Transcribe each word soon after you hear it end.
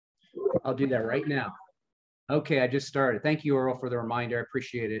I'll do that right now. Okay, I just started. Thank you, Earl, for the reminder. I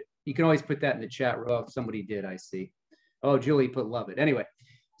appreciate it. You can always put that in the chat. Oh, somebody did, I see. Oh, Julie put love it. Anyway,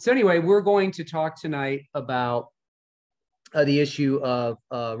 we're going to talk tonight about the issue of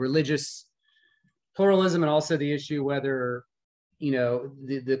religious pluralism, and also the issue whether,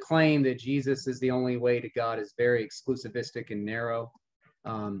 the claim that Jesus is the only way to God is very exclusivistic and narrow.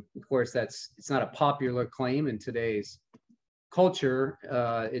 Of course, it's not a popular claim in today's culture.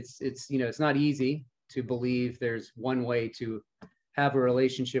 It's not easy to believe there's one way to have a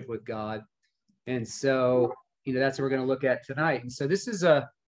relationship with God. And so, that's what we're going to look at tonight. And so this is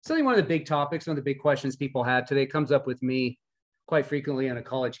certainly one of the big topics, one of the big questions people have today. It comes up with me quite frequently on a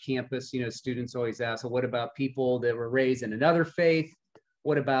college campus. Students always ask, well, what about people that were raised in another faith?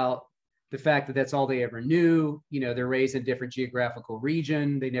 What about the fact that that's all they ever knew? They're raised in a different geographical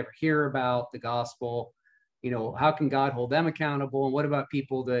region. They never hear about the gospel. How can God hold them accountable? And what about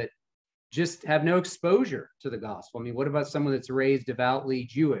people that just have no exposure to the gospel? I mean, what about someone that's raised devoutly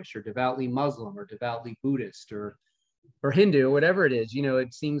Jewish or devoutly Muslim or devoutly Buddhist or Hindu, or whatever it is?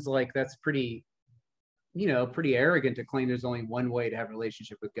 It seems like that's pretty arrogant to claim there's only one way to have a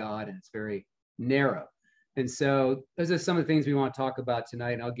relationship with God, and it's very narrow. And so those are some of the things we want to talk about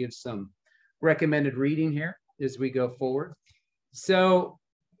tonight. And I'll give some recommended reading here as we go forward. So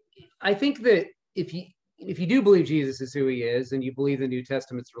I think that if you do believe Jesus is who he is, and you believe the New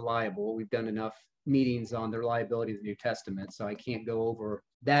Testament's reliable, we've done enough meetings on the reliability of the New Testament, so I can't go over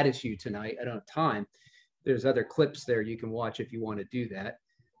that issue tonight. I don't have time. There's other clips there you can watch if you want to do that.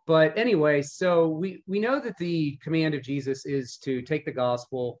 But anyway, so we know that the command of Jesus is to take the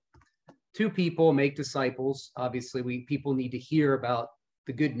gospel to people, make disciples. Obviously, people need to hear about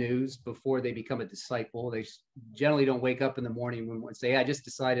the good news before they become a disciple. They generally don't wake up in the morning and say, I just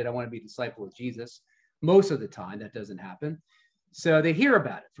decided I want to be a disciple of Jesus. Most of the time, that doesn't happen. So they hear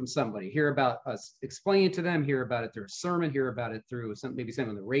about it from somebody, hear about us explain it to them, hear about it through a sermon, hear about it through maybe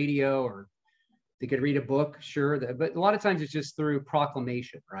something on the radio, or they could read a book, sure. But a lot of times it's just through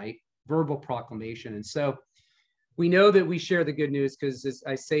proclamation, right? Verbal proclamation. And so we know that we share the good news because, as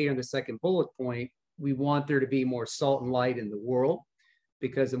I say in the second bullet point, we want there to be more salt and light in the world,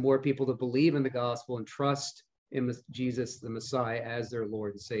 because the more people that believe in the gospel and trust in Jesus, the Messiah, as their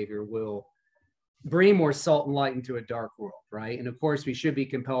Lord and Savior, will bring more salt and light into a dark world, right? And of course, we should be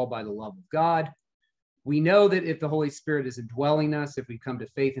compelled by the love of God. We know that if the Holy Spirit is indwelling us, if we come to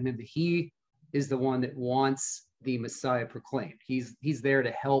faith in him, that he is the one that wants the Messiah proclaimed. He's there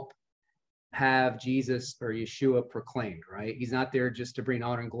to help have Jesus or Yeshua proclaimed, right? He's not there just to bring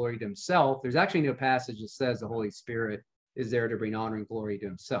honor and glory to himself. There's actually no passage that says the Holy Spirit is there to bring honor and glory to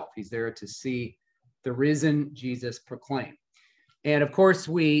himself. He's there to see the risen Jesus proclaimed. And of course,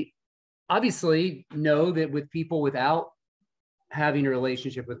 we obviously know that with people without having a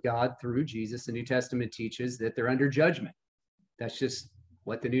relationship with God through Jesus, the New Testament teaches that they're under judgment. That's just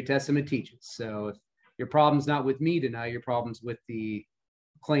what the New Testament teaches. So if your problem's not with me tonight, your problem's with the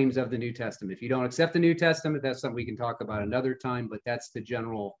claims of the New Testament. If you don't accept the New Testament, that's something we can talk about another time, but that's the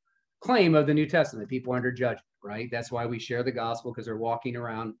general claim of the New Testament. People are under judgment, right? That's why we share the gospel, because they're walking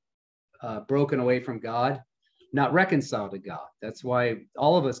around broken away from God, not reconciled to God. That's why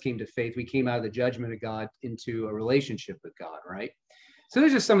all of us came to faith. We came out of the judgment of God into a relationship with God, right? So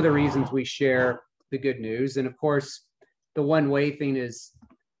there's just some of the reasons we share the good news. And of course, the one-way thing is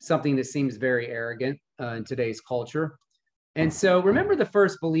something that seems very arrogant in today's culture. And so remember, the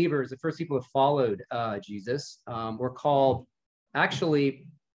first believers, the first people who followed Jesus were called, actually,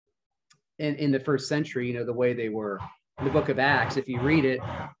 in the first century, the way they were in the book of Acts, if you read it,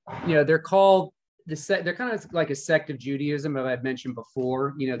 they're called, they're kind of like a sect of Judaism that I've mentioned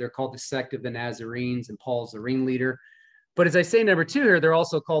before. They're called the sect of the Nazarenes, and Paul's the ringleader. But as I say, number two here, they're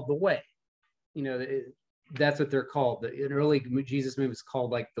also called the way. That's what they're called. In early Jesus movement is called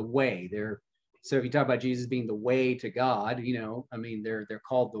like the way. So if you talk about Jesus being the way to God, they're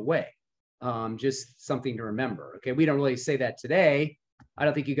called the way. Just something to remember. Okay, we don't really say that today. I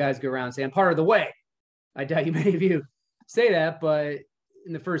don't think you guys go around saying I'm part of the way. I doubt you many of you say that, but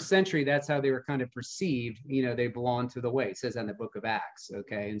in the first century, that's how they were kind of perceived. They belong to the way. It says that in the book of Acts.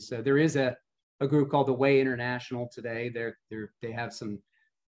 Okay, and so there is a group called the Way International today. They have some.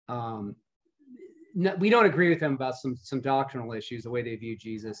 We don't agree with them about some doctrinal issues, the way they view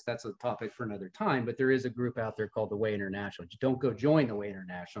Jesus. That's a topic for another time. But there is a group out there called the Way International. Don't go join the Way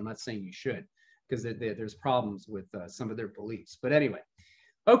International. I'm not saying you should, because there's problems with some of their beliefs. But anyway,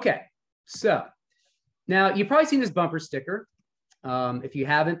 okay. So now you've probably seen this bumper sticker. If you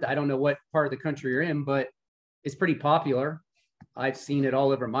haven't, I don't know what part of the country you're in, but it's pretty popular. I've seen it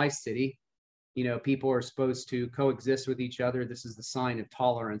all over my city. You know, people are supposed to coexist with each other. This is the sign of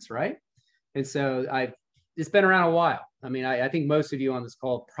tolerance, right? And so it's been around a while. I mean, I think most of you on this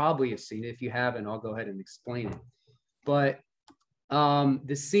call probably have seen it. If you haven't, I'll go ahead and explain it. But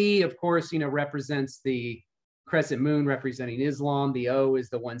the C, of course, you know, represents the crescent moon representing Islam. The O is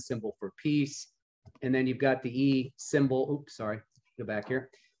the one symbol for peace. And then you've got the E symbol. Oops, sorry, go back here.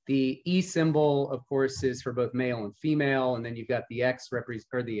 The E symbol, of course, is for both male and female. And then you've got the X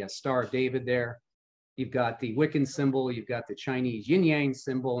or the Star of David there. You've got the Wiccan symbol. You've got the Chinese yin yang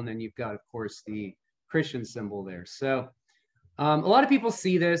symbol. And then you've got, of course, the Christian symbol there. So a lot of people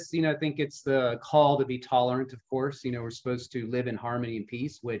see this, you know, think it's the call to be tolerant, of course. You know, we're supposed to live in harmony and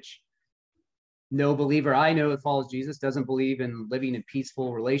peace, which no believer I know that follows Jesus doesn't believe in living in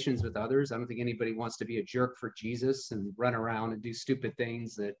peaceful relations with others. I don't think anybody wants to be a jerk for Jesus and run around and do stupid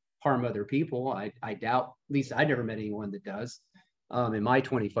things that harm other people. I doubt, at least I never met anyone that does in my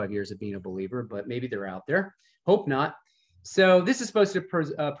 25 years of being a believer, but maybe they're out there. Hope not. So this is supposed to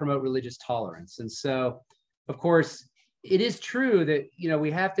promote religious tolerance. And so, of course, it is true that, you know,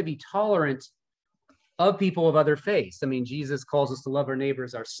 we have to be tolerant of people of other faiths. I mean, Jesus calls us to love our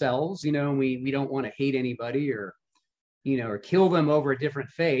neighbors ourselves, you know, and we don't want to hate anybody or, you know, or kill them over a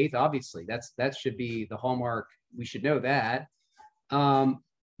different faith. Obviously, that should be the hallmark. We should know that.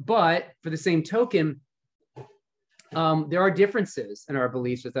 But for the same token, there are differences in our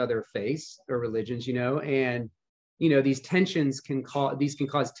beliefs with other faiths or religions, you know, and, you know, these tensions can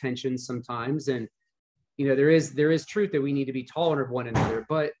cause tensions sometimes. And, you know, there is truth that we need to be tolerant of one another,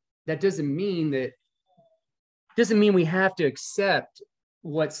 but that doesn't mean we have to accept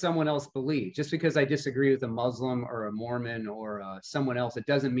what someone else believes. Just because I disagree with a Muslim or a Mormon or someone else, it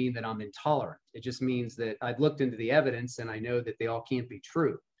doesn't mean that I'm intolerant. It just means that I've looked into the evidence and I know that they all can't be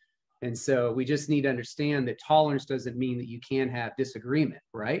true. And so we just need to understand that tolerance doesn't mean that you can't have disagreement,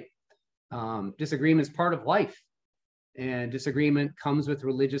 right? Disagreement is part of life. And disagreement comes with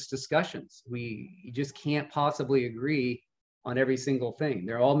religious discussions. You just can't possibly agree on every single thing.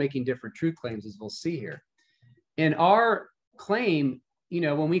 They're all making different truth claims, as we'll see here. And our claim, you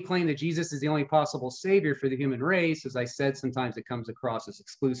know, when we claim that Jesus is the only possible savior for the human race, as I said, sometimes it comes across as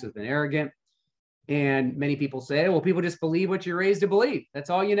exclusive and arrogant. And many people say, well, people just believe what you're raised to believe. That's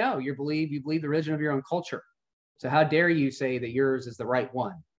all you know. You believe the religion of your own culture. So how dare you say that yours is the right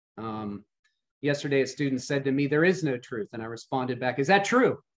one? Yesterday, a student said to me, there is no truth. And I responded back, is that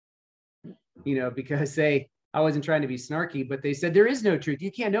true? You know, because I wasn't trying to be snarky, but they said, there is no truth.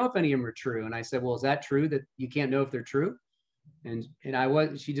 You can't know if any of them are true. And I said, well, is that true that you can't know if they're true? And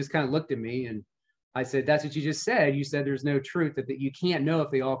she just kind of looked at me and I said, that's what you just said. You said there's no truth, that you can't know if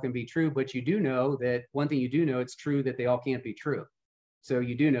they all can be true, but you do know that one thing you do know, it's true that they all can't be true. So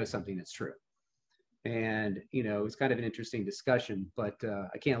you do know something that's true. And, you know, it's kind of an interesting discussion, but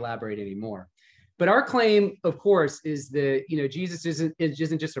I can't elaborate anymore. But our claim, of course, is that, you know, Jesus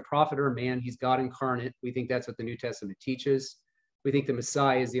isn't just a prophet or a man. He's God incarnate. We think that's what the New Testament teaches. We think the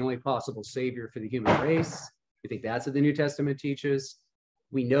Messiah is the only possible savior for the human race. We think that's what the New Testament teaches.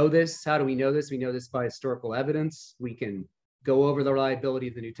 We know this. How do we know this? We know this by historical evidence. We can go over the reliability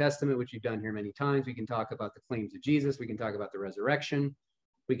of the New Testament, which you've done here many times. We can talk about the claims of Jesus. We can talk about the resurrection.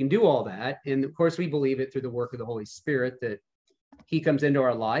 We can do all that. And of course, we believe it through the work of the Holy Spirit, that he comes into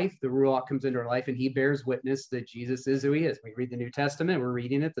our life, the Ruach comes into our life, and he bears witness that Jesus is who he is. We read the New Testament, we're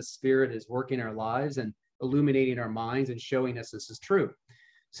reading it. The Spirit is working our lives and illuminating our minds and showing us this is true.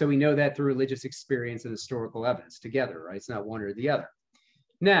 So we know that through religious experience and historical evidence together, right? It's not one or the other.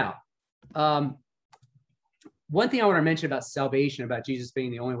 Now, one thing I want to mention about salvation, about Jesus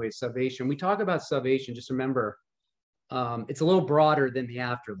being the only way of salvation, we talk about salvation, just remember, it's a little broader than the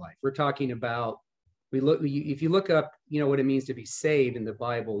afterlife. We're talking about, if you look up, you know, what it means to be saved in the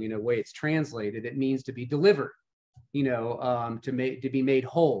Bible, you know, the way it's translated, it means to be delivered, you know, to be made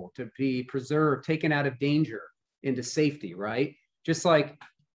whole, to be preserved, taken out of danger into safety, right? Just like,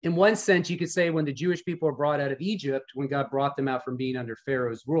 in one sense, you could say when the Jewish people were brought out of Egypt, when God brought them out from being under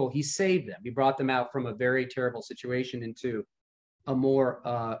Pharaoh's rule, he saved them. He brought them out from a very terrible situation into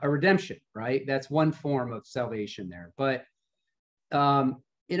a redemption, right? That's one form of salvation there. But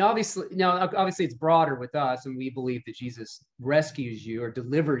and obviously it's broader with us, and we believe that Jesus rescues you or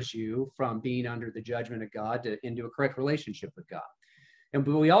delivers you from being under the judgment of God into a correct relationship with God. But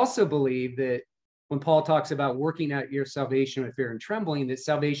we also believe that when Paul talks about working out your salvation with fear and trembling, that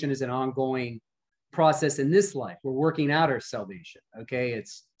salvation is an ongoing process in this life. We're working out our salvation, okay?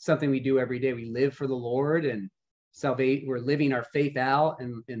 It's something we do every day. We live for the Lord and we're living our faith out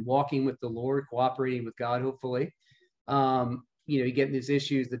and walking with the Lord, cooperating with God, hopefully. You know, you get these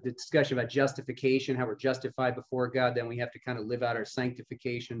issues, the discussion about justification, how we're justified before God, then we have to kind of live out our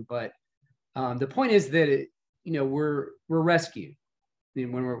sanctification. But The point is that, we're rescued.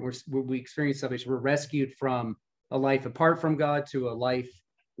 And when we experience salvation, we're rescued from a life apart from God to a life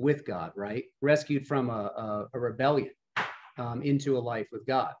with God, right? Rescued from a rebellion into a life with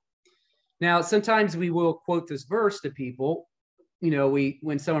God. Now, sometimes we will quote this verse to people,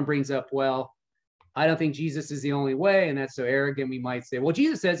 when someone brings up, well, I don't think Jesus is the only way, and that's so arrogant, we might say, well,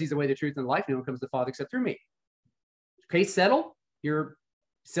 Jesus says he's the way, the truth, and the life. No one comes to the Father except through me. Case settled. You're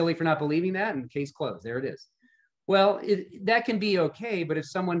silly for not believing that, and case closed. There it is. Well, that can be okay, but if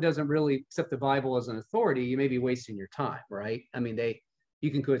someone doesn't really accept the Bible as an authority, you may be wasting your time, right? I mean,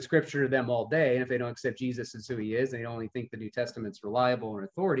 you can quote scripture to them all day, and if they don't accept Jesus as who he is, they only think the New Testament's reliable and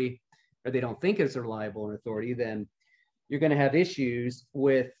authority, or they don't think it's reliable and authority, then you're going to have issues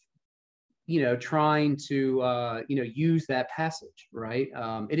with, trying to, use that passage, right?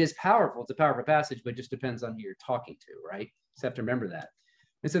 It is powerful. It's a powerful passage, but it just depends on who you're talking to, right? Just have to remember that.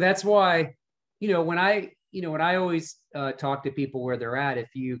 And so that's why, when I always talk to people where they're at,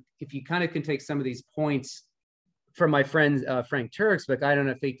 if you kind of can take some of these points from my friend Frank Turek's book, I Don't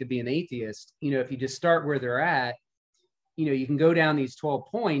Have Faith to Be an Atheist, if you just start where they're at, you can go down these 12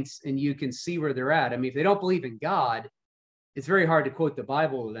 points and you can see where they're at. I mean, if they don't believe in God, it's very hard to quote the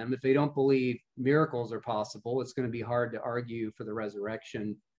Bible to them. If they don't believe miracles are possible, it's going to be hard to argue for the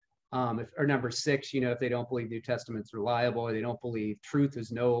resurrection. Or number 6, if they don't believe New Testament's reliable, or they don't believe truth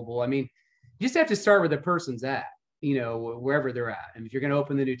is knowable. I mean, you just have to start where the person's at, wherever they're at. And if you're going to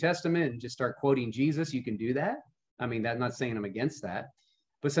open the New Testament and just start quoting Jesus, you can do that. I mean, I'm not saying I'm against that,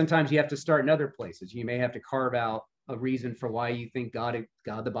 but sometimes you have to start in other places. You may have to carve out a reason for why you think God,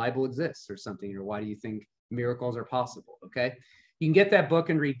 the Bible exists or something, or why do you think miracles are possible? Okay. You can get that book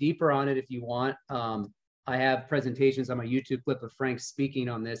and read deeper on it if you want. I have presentations on my YouTube clip of Frank speaking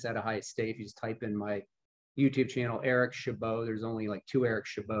on this at Ohio State. If you just type in my YouTube channel, Eric Chabot, there's only like 2 Eric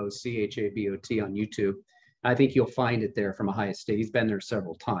Chabots, C-H-A-B-O-T on YouTube. I think you'll find it there from Ohio State. He's been there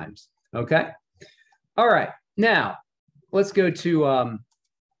several times. Okay. All right. Now let's go to,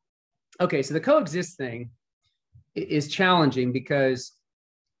 okay. So the coexist thing is challenging because,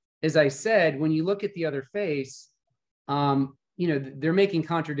 as I said, when you look at the other face, they're making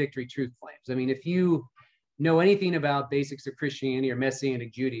contradictory truth claims. I mean, if you know anything about basics of Christianity or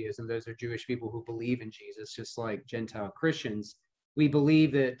Messianic Judaism, those are Jewish people who believe in Jesus, just like Gentile Christians. We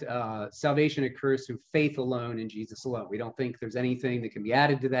believe that salvation occurs through faith alone in Jesus alone. We don't think there's anything that can be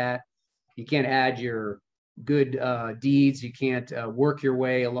added to that. You can't add your good deeds. You can't work your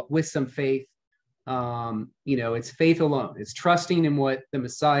way with some faith. It's faith alone. It's trusting in what the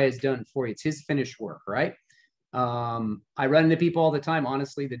Messiah has done for you. It's his finished work, right? I run into people all the time,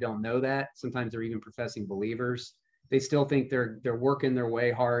 honestly, that don't know that. Sometimes they're even professing believers. They still think they're working their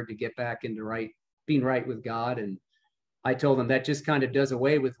way hard to get back into being right with God. And I told them that just kind of does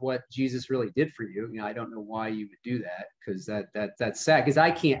away with what Jesus really did for you. I don't know why you would do that, because that's sad, because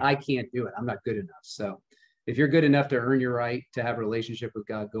I can't do it. I'm not good enough. So if you're good enough to earn your right to have a relationship with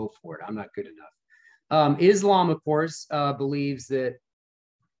God, go for it. I'm not good enough. Islam, of course, believes that,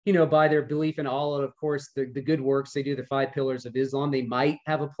 by their belief in Allah, of course, the good works, they do the 5 pillars of Islam. They might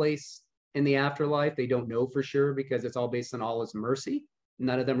have a place in the afterlife. They don't know for sure because it's all based on Allah's mercy.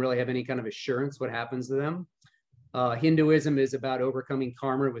 None of them really have any kind of assurance what happens to them. Hinduism is about overcoming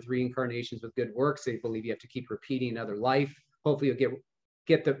karma with reincarnations with good works. They believe you have to keep repeating another life. Hopefully you'll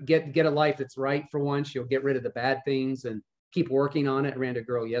get a life that's right for once. You'll get rid of the bad things and keep working on it. I ran to a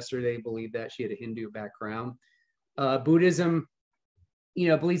girl yesterday, believed that. She had a Hindu background. Buddhism,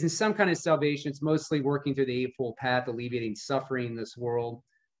 believes in some kind of salvation. It's mostly working through the Eightfold Path, alleviating suffering in this world,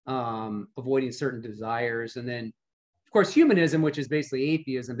 avoiding certain desires. And then, of course, humanism, which is basically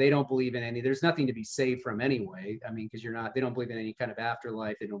atheism, they don't believe in there's nothing to be saved from anyway. I mean, because they don't believe in any kind of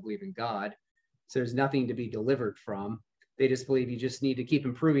afterlife. They don't believe in God. So there's nothing to be delivered from. They just believe you just need to keep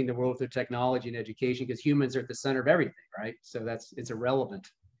improving the world through technology and education, because humans are at the center of everything, right? So it's irrelevant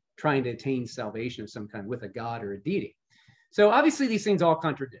trying to attain salvation of some kind with a God or a deity. So obviously these things all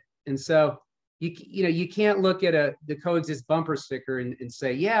contradict. And so you can't look at the coexist bumper sticker and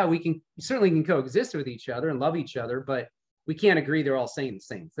say, yeah, we certainly can coexist with each other and love each other, but we can't agree they're all saying the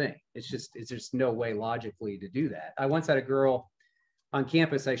same thing. It's just no way logically to do that. I once had a girl on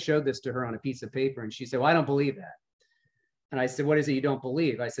campus, I showed this to her on a piece of paper, and she said, well, I don't believe that. And I said, what is it you don't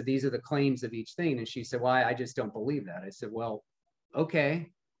believe? I said, these are the claims of each thing. And she said, well, I just don't believe that. I said, well, okay.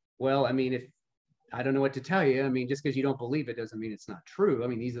 Well, I mean, I don't know what to tell you. I mean, just because you don't believe it doesn't mean it's not true. I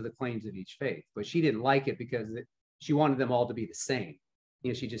mean, these are the claims of each faith. But she didn't like it because she wanted them all to be the same.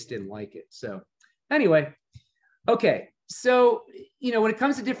 She just didn't like it. So anyway, okay. So, when it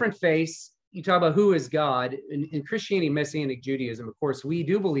comes to different faiths, you talk about who is God. In Christianity, Messianic Judaism, of course, we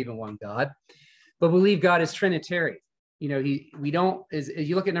do believe in one God, but believe God is Trinitarian. You know, we don't, as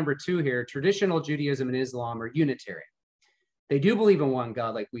you look at number 2 here, traditional Judaism and Islam are Unitarian. They do believe in one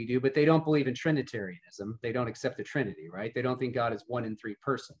God like we do, but they don't believe in Trinitarianism. They don't accept the Trinity, right? They don't think God is one in 3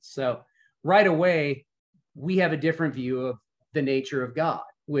 persons. So right away, we have a different view of the nature of God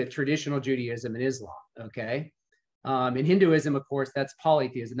with traditional Judaism and Islam, okay? In Hinduism, of course, that's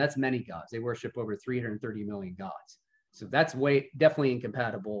polytheism. That's many gods. They worship over 330 million gods. So that's definitely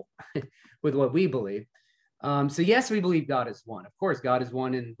incompatible with what we believe. So yes, we believe God is one. Of course, God is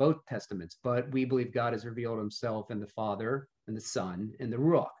one in both testaments, but we believe God has revealed himself in the Father and the Son and the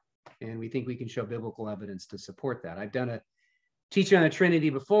Ruach. And we think we can show biblical evidence to support that. I've done a teaching on the Trinity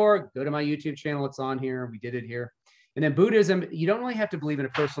before. Go to my YouTube channel. It's on here. We did it here. And then Buddhism, you don't really have to believe in a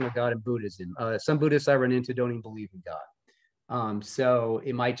personal God in Buddhism. Some Buddhists I run into don't even believe in God. So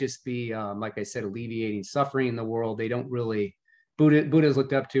it might just be, like I said, alleviating suffering in the world. They don't really, Buddha's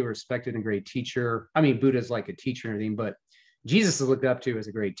looked up to, respected, and great teacher. I mean, Buddha's like a teacher and everything, but Jesus is looked up to as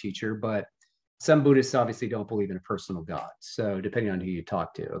a great teacher. But some Buddhists obviously don't believe in a personal God. So depending on who you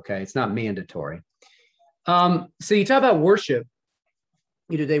talk to, okay, it's not mandatory. So you talk about worship.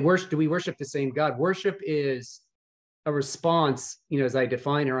 You know, do we worship the same God? Worship is a response, you know, as I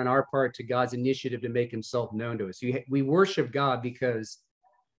define it on our part, to God's initiative to make himself known to us. We worship God because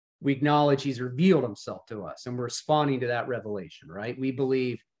we acknowledge he's revealed himself to us, and we're responding to that revelation, right? We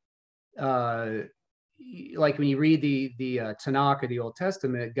believe, like when you read the Tanakh or the Old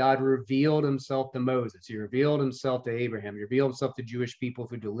Testament, God revealed himself to Moses. He revealed himself to Abraham. He revealed himself to Jewish people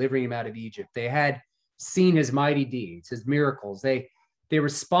through delivering him out of Egypt. They had seen his mighty deeds, his miracles. They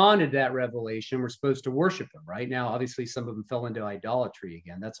responded to that revelation. We're supposed to worship him. Right now, obviously, some of them fell into idolatry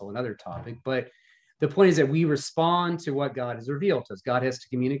again. That's a whole another topic. But the point is that we respond to what God has revealed to us. God has to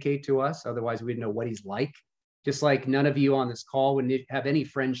communicate to us. Otherwise, we didn't know what he's like. Just like none of you on this call would have any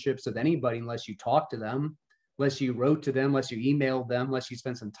friendships with anybody unless you talked to them, unless you wrote to them, unless you emailed them, unless you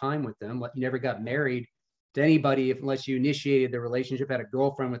spent some time with them. You never got married to anybody unless you initiated the relationship, had a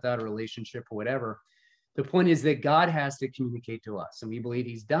girlfriend without a relationship or whatever. The point is that God has to communicate to us, and we believe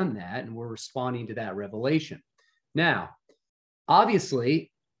he's done that, and we're responding to that revelation. Now,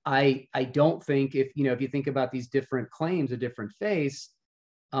 obviously, I don't think if you think about these different claims of different faiths,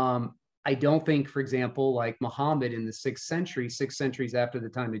 I don't think, for example, like Muhammad in the 6th century, 6 centuries after the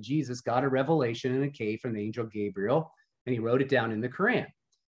time of Jesus, got a revelation in a cave from the angel Gabriel, and he wrote it down in the Quran.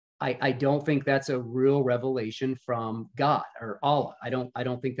 I don't think that's a real revelation from God or Allah. I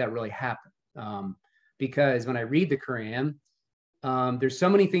don't think that really happened. Because when I read the Quran, there's so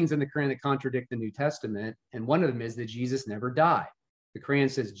many things in the Quran that contradict the New Testament. And one of them is that Jesus never died. The Quran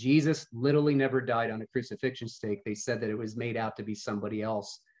says Jesus literally never died on a crucifixion stake. They said that it was made out to be somebody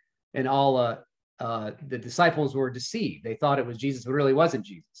else. And the disciples were deceived. They thought it was Jesus, but it really wasn't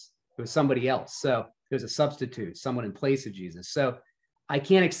Jesus. It was somebody else. So it was a substitute, someone in place of Jesus. So I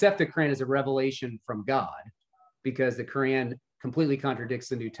can't accept the Quran as a revelation from God, because the Quran completely contradicts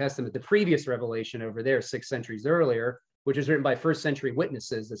the New Testament. The previous revelation over there, 6 centuries earlier, which was written by 1st century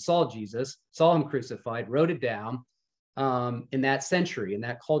witnesses that saw Jesus, saw him crucified, wrote it down in that century, in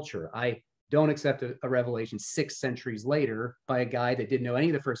that culture. I don't accept a revelation 6 centuries later by a guy that didn't know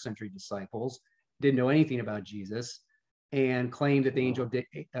any of the 1st century disciples, didn't know anything about Jesus, and claimed that the angel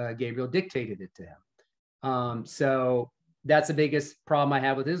Gabriel dictated it to him. So that's the biggest problem I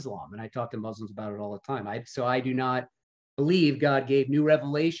have with Islam. And I talk to Muslims about it all the time. So I do not believe God gave new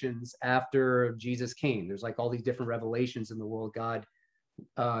revelations after Jesus came. There's like all these different revelations in the world. God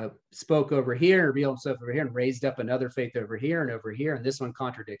spoke over here, revealed himself over here, and raised up another faith over here and over here. And this one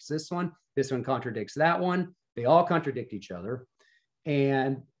contradicts this one. This one contradicts that one. They all contradict each other.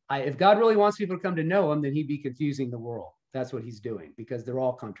 And if God really wants people to come to know him, then he'd be confusing the world. That's what he's doing, because they're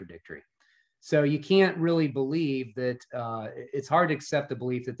all contradictory. So you can't really believe that. It's hard to accept the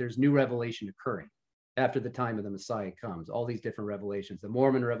belief that there's new revelation occurring after the time of the Messiah comes. All these different revelations, the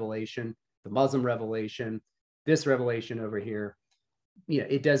Mormon revelation, the Muslim revelation, this revelation over here,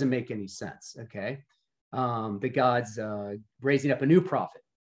 it doesn't make any sense, okay? That God's raising up a new prophet.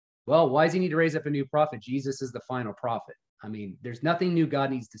 Well, why does he need to raise up a new prophet? Jesus is the final prophet. I mean, there's nothing new God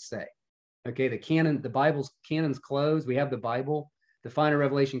needs to say, okay? The Bible's canon's closed. We have the Bible. The final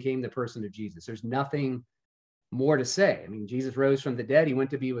revelation came in the person of Jesus. There's nothing more to say. I mean, Jesus rose from the dead. He went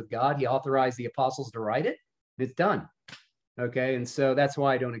to be with God. He authorized the apostles to write it. It's done. Okay. And so that's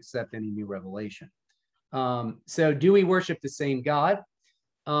why I don't accept any new revelation. So do we worship the same God?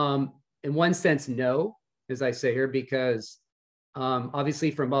 In one sense, no, as I say here, because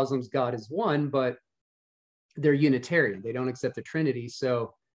obviously for Muslims, God is one, but they're Unitarian. They don't accept the Trinity.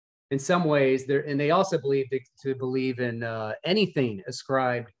 So in some ways, and they also believe to believe in anything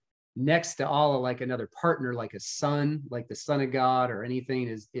ascribed next to Allah, like another partner, like a son, like the Son of God, or anything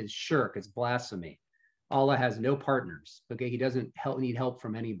is shirk, it's blasphemy. Allah has no partners. Okay, he doesn't need help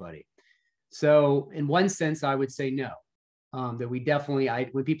from anybody. So in one sense, I would say no. That we definitely,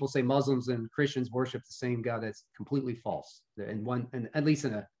 when people say Muslims and Christians worship the same God, that's completely false. And at least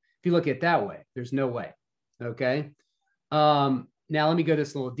if you look at it that way, there's no way. Okay. Now let me go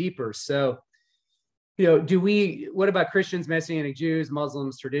this a little deeper. So, what about Christians, Messianic Jews,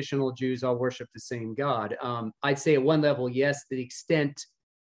 Muslims, traditional Jews all worship the same God? I'd say at one level, yes, to the extent,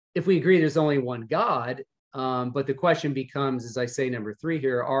 if we agree there's only one God, but the question becomes, as I say, number 3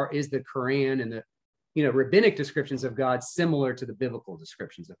 here, is the Quran and the rabbinic descriptions of God similar to the biblical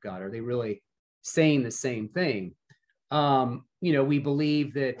descriptions of God? Are they really saying the same thing? We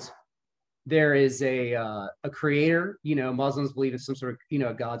believe that there is a creator. Muslims believe in some sort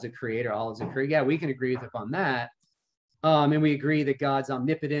of, God's a creator, Allah's a creator. Yeah, we can agree upon that. And we agree that God's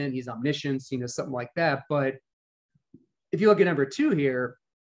omnipotent, he's omniscient, something like that. But if you look at number 2 here,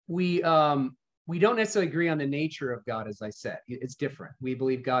 we don't necessarily agree on the nature of God, as I said. It's different. We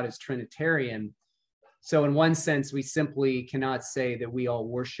believe God is Trinitarian. So in one sense, we simply cannot say that we all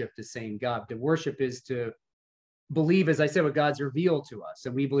worship the same God. The worship is to believe, as I said, what God's revealed to us.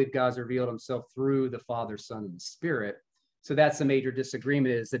 And we believe God's revealed himself through the Father, Son, and the Spirit. So that's the major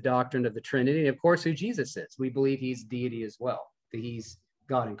disagreement, is the doctrine of the Trinity. And of course, who Jesus is. We believe he's deity as well, that he's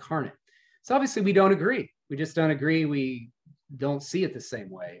God incarnate. So obviously we don't agree. We just don't agree. We don't see it the same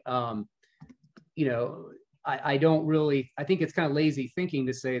way. I don't really, I think it's kind of lazy thinking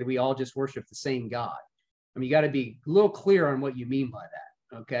to say that we all just worship the same God. I mean, you got to be a little clear on what you mean by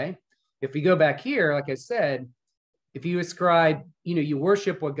that. Okay. If we go back here, like I said, if you ascribe, you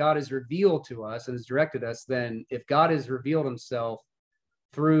worship what God has revealed to us and has directed us, then if God has revealed himself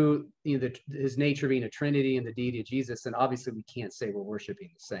through his nature being a Trinity and the deity of Jesus, then obviously we can't say we're worshiping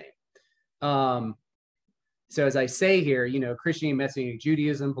the same. So as I say here, Christianity, Messianic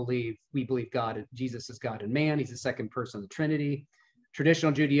Judaism we believe Jesus is God and man. He's the second person of the Trinity.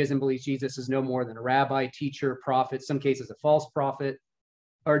 Traditional Judaism believes Jesus is no more than a rabbi, teacher, prophet, some cases a false prophet,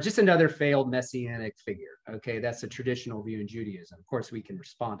 or just another failed messianic figure. Okay, that's a traditional view in Judaism. Of course, we can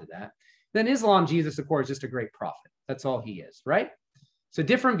respond to that. Then Islam, Jesus, of course, is just a great prophet. That's all he is, right? So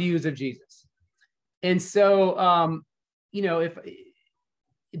different views of Jesus. And so, if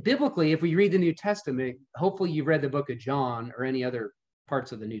biblically, if we read the New Testament, hopefully you've read the book of John or any other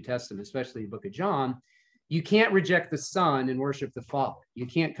parts of the New Testament, especially the book of John, you can't reject the Son and worship the Father. You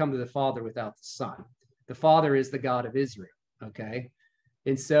can't come to the Father without the Son. The Father is the God of Israel, okay?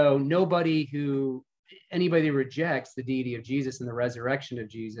 And so anybody who rejects the deity of Jesus and the resurrection of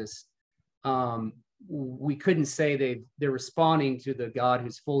Jesus, we couldn't say they're responding to the God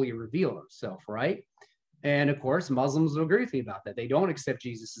who's fully revealed himself, right? And of course, Muslims will agree with me about that. They don't accept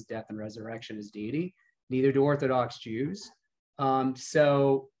Jesus' death and resurrection as deity, neither do Orthodox Jews.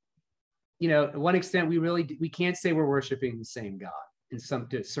 So, to one extent, we can't say we're worshiping the same God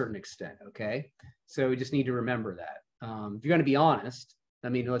to a certain extent, okay? So we just need to remember that. If you're going to be honest, I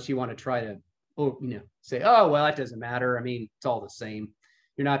mean, unless you want to try to, say, oh, well, that doesn't matter. I mean, it's all the same.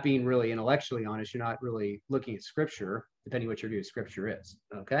 You're not being really intellectually honest. You're not really looking at Scripture, depending what your view of Scripture is,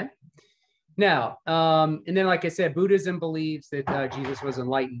 okay? Now, and then, like I said, Buddhism believes that Jesus was an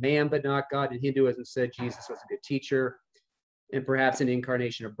enlightened man, but not God. And Hinduism said Jesus was a good teacher, and perhaps an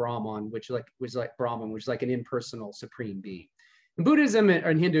incarnation of Brahman, which was like an impersonal supreme being. In Buddhism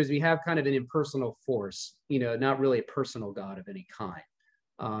and Hinduism, we have kind of an impersonal force, not really a personal God of any kind.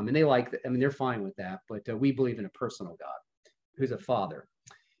 And they're fine with that, but we believe in a personal God who's a father.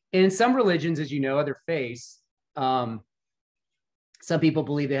 And in some religions, as you know, other faiths, some people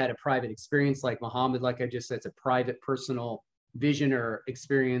believe they had a private experience like Muhammad, like I just said, it's a private personal vision or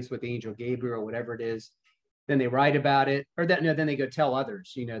experience with the angel Gabriel or whatever it is. Then they write about it, then they go tell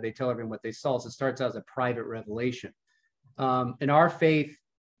others, they tell everyone what they saw. So it starts out as a private revelation. In our faith,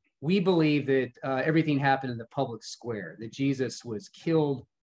 we believe that everything happened in the public square, that Jesus was killed,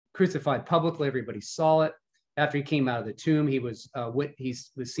 crucified publicly. Everybody saw it. After he came out of the tomb, he was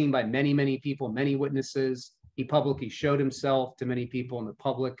seen by many, many people, many witnesses. He publicly showed himself to many people in the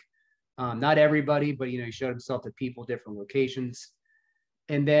public. Not everybody, but he showed himself to people, different locations.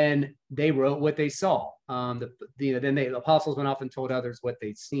 And then they wrote what they saw. Then the apostles went off and told others what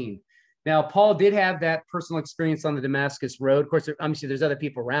they'd seen. Now, Paul did have that personal experience on the Damascus Road. Of course, obviously, there's other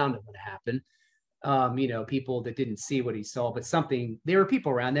people around him when it happened. People that didn't see what he saw, but there were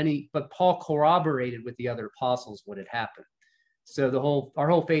people around. But Paul corroborated with the other apostles what had happened. So our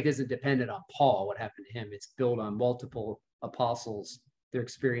whole faith isn't dependent on Paul, what happened to him. It's built on multiple apostles their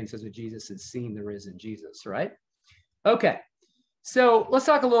experiences with Jesus and seeing the risen Jesus, right? Okay, so let's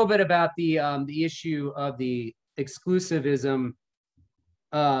talk a little bit about the issue of the exclusivism,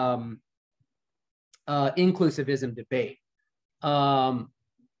 inclusivism debate.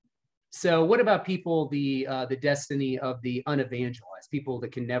 So what about people, the destiny of the unevangelized, people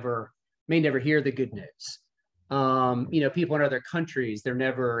that may never hear the good news? People in other countries, they're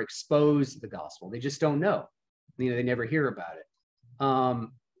never exposed to the gospel. They just don't know. They never hear about it.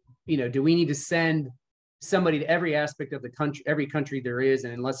 Do we need to send somebody to every aspect of the country, every country there is,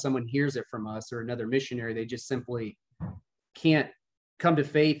 and unless someone hears it from us or another missionary, they just simply can't come to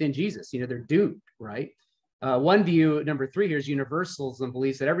faith in Jesus? They're doomed, right? One view, number 3 here, is universalism,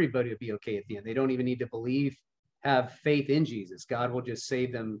 believes that everybody will be okay at the end. They don't even need to have faith in Jesus. God will just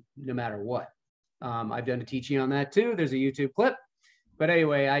save them no matter what. I've done a teaching on that too. There's a YouTube clip. But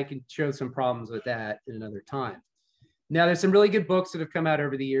anyway, I can show some problems with that in another time. Now, there's some really good books that have come out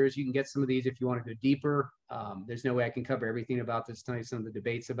over the years. You can get some of these if you want to go deeper. There's no way I can cover everything about this tonight, some of the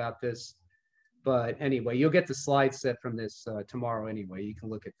debates about this. But anyway, you'll get the slide set from this tomorrow anyway. You can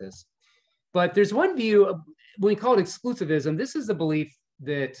look at this. But there's one view, when we call it exclusivism, this is the belief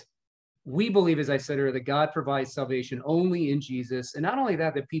that we believe, as I said earlier, that God provides salvation only in Jesus. And not only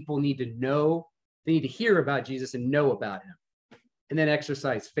that, that people need to know, they need to hear about Jesus and know about him, and then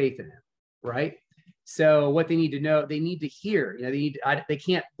exercise faith in him, right? So what they need to know, they need to hear. They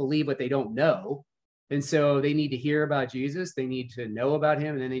can't believe what they don't know. And so they need to hear about Jesus. They need to know about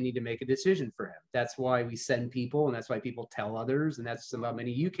him, and then they need to make a decision for him. That's why we send people, and that's why people tell others. And that's how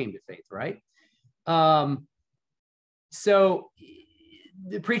many of you came to faith, right? So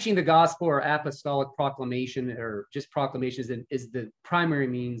preaching the gospel or apostolic proclamation or just proclamations is the primary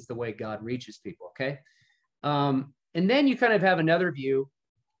means, the way God reaches people, okay? And then you kind of have another view.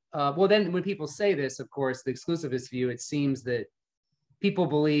 Well, then when people say this, of course, the exclusivist view, it seems that people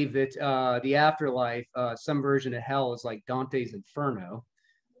believe that the afterlife, some version of hell, is like Dante's Inferno.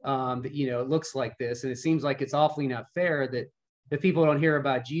 That, it looks like this, and it seems like it's awfully not fair that if people don't hear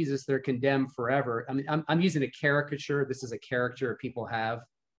about Jesus, they're condemned forever. I mean, I'm using a caricature. This is a caricature people have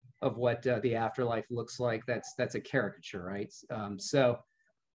of what the afterlife looks like. That's a caricature, right?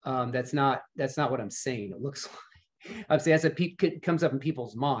 That's not what I'm saying. It looks like, I'm saying, it comes up in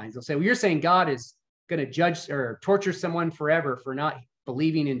people's minds. They'll say, well, you're saying God is going to judge or torture someone forever for not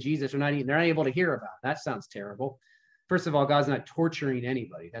believing in Jesus, or they're not able to hear about it. That sounds terrible. First of all, God's not torturing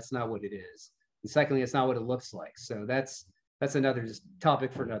anybody. That's not what it is. And secondly, it's not what it looks like. So that's another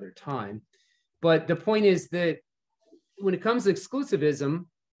topic for another time. But the point is that when it comes to exclusivism,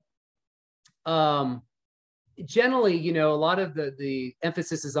 generally, a lot of the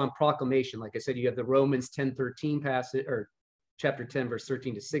emphasis is on proclamation. Like I said, you have the Romans 10:13 passage, or chapter 10, verse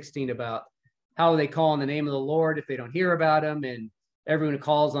 13 to 16, about how they call on the name of the Lord if they don't hear about him, and everyone who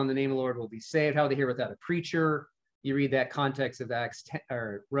calls on the name of the Lord will be saved. How they hear without a preacher. You read that context of Acts 10,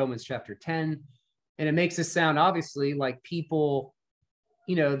 or Romans chapter 10, and it makes it sound obviously like people,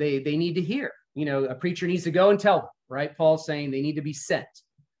 they need to hear. A preacher needs to go and tell them, right? Paul's saying they need to be sent,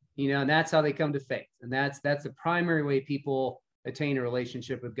 and that's how they come to faith, and that's the primary way people attain a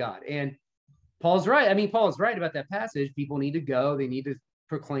relationship with God. And Paul's right. I mean, Paul is right about that passage. People need to go. They need to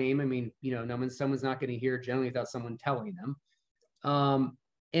proclaim. I mean, someone's not going to hear generally without someone telling them.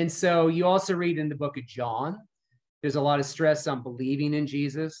 And so you also read in the book of John, there's a lot of stress on believing in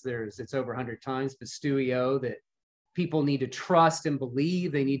Jesus. It's over 100 times, pisteuo, that people need to trust and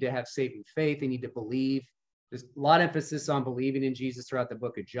believe. They need to have saving faith. They need to believe. There's a lot of emphasis on believing in Jesus throughout the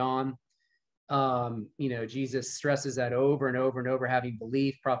book of John. Jesus stresses that over and over and over, having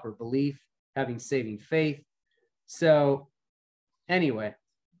belief, proper belief, having saving faith. So anyway,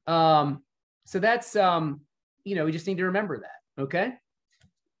 so that's, we just need to remember that. Okay.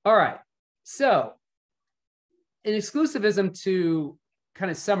 All right. So in exclusivism, to kind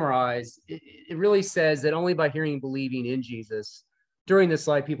of summarize, it really says that only by hearing and believing in Jesus during this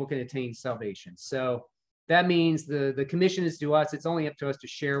life, people can attain salvation. So that means the commission is to us. It's only up to us to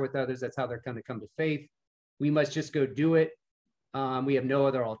share with others. That's how they're going to come to faith. We must just go do it. We have no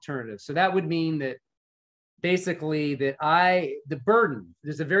other alternative. So that would mean that basically the burden,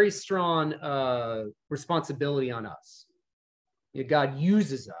 there's a very strong responsibility on us. God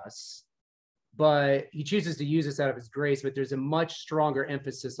uses us, but he chooses to use us out of his grace, but there's a much stronger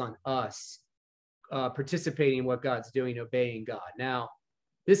emphasis on us participating in what God's doing, obeying God. Now,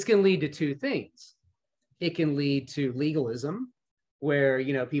 this can lead to two things. It can lead to legalism, where,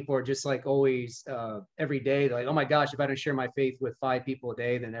 people are just like always every day, they're like, oh my gosh, if I don't share my faith with 5 people a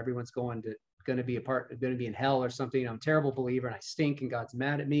day, then everyone's going to be in hell or something. I'm a terrible believer and I stink and God's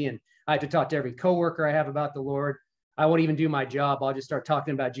mad at me and I have to talk to every coworker I have about the Lord. I won't even do my job. I'll just start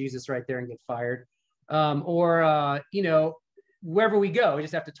talking about Jesus right there and get fired. You know, wherever we go, we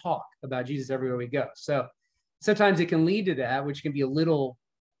just have to talk about Jesus everywhere we go. So sometimes it can lead to that, which can be a little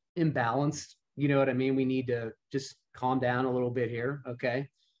imbalanced. You know what I mean? We need to just calm down a little bit here. Okay.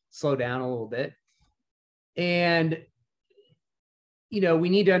 Slow down a little bit. And, you know, we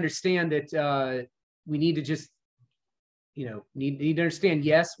need to understand that we need to just, you know, need to understand,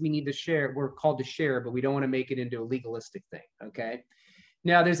 yes, we need to share. We're called to share, but we don't want to make it into a legalistic thing. Okay.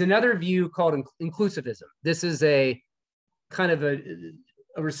 Now, there's another view called inclusivism. This is a kind of a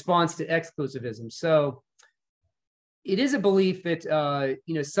response to exclusivism. So it is a belief that,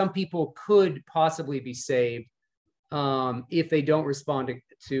 you know, some people could possibly be saved if they don't respond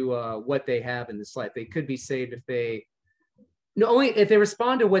to what they have in this life. They could be saved if they, no, only if they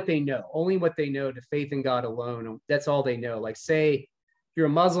respond to what they know, only what they know, to faith in God alone. That's all they know. Like, say you're a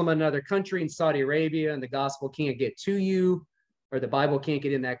Muslim in another country in Saudi Arabia and the gospel can't get to you, or the Bible can't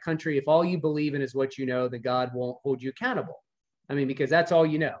get in that country. If all you believe in is what you know, then God won't hold you accountable. I mean, because that's all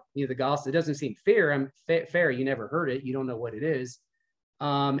you know. You know, the gospel, it doesn't seem fair. Fair. You never heard it. You don't know what it is.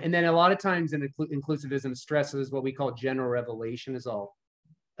 And then a lot of times in inclusivism stresses what we call general revelation,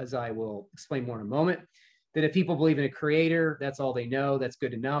 as I will explain more in a moment, that if people believe in a creator, that's all they know. That's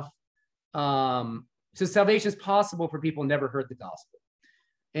good enough. So salvation is possible for people who never heard the gospel.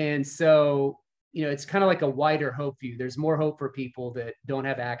 And so, you know, it's kind of like a wider hope view. There's more hope for people that don't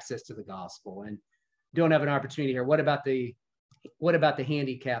have access to the gospel and don't have an opportunity here. What about the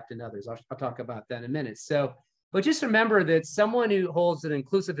handicapped and others? I'll talk about that in a minute. So, but just remember that someone who holds an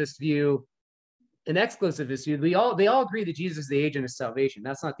inclusivist view, an exclusivist view, they all agree that Jesus is the agent of salvation.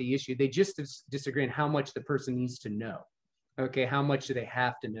 That's not the issue. They just disagree on how much the person needs to know. Okay, how much do they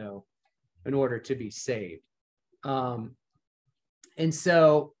have to know in order to be saved? And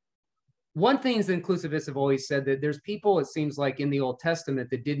so one thing is the inclusivists have always said that there's people, it seems like, in the Old Testament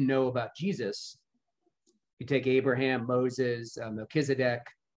that didn't know about Jesus. You take Abraham, Moses, Melchizedek,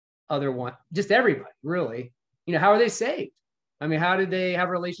 other one, just everybody, really. You know, how are they saved? I mean, how did they have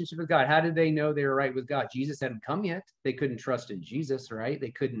a relationship with God? How did they know they were right with God? Jesus hadn't come yet. They couldn't trust in Jesus, right?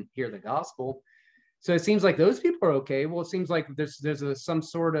 They couldn't hear the gospel. So it seems like those people are okay. Well, it seems like there's some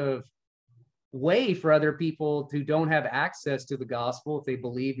sort of way for other people who don't have access to the gospel, if they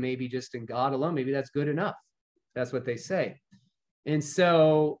believe maybe just in God alone, maybe that's good enough. That's what they say. And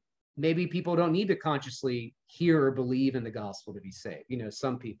so maybe people don't need to consciously hear or believe in the gospel to be saved. You know,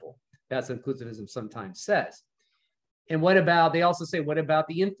 some people, that's what inclusivism sometimes says. And what about, they also say, what about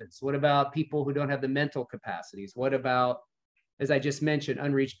the infants? What about people who don't have the mental capacities? What about, as I just mentioned,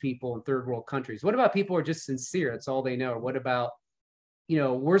 unreached people in third world countries? What about people who are just sincere? That's all they know. Or what about, you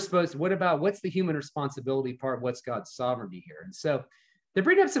know, what about, what's the human responsibility part? What's God's sovereignty here? And so they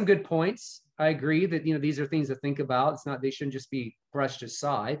bring up some good points. I agree that, you know, these are things to think about. It's not, they shouldn't just be brushed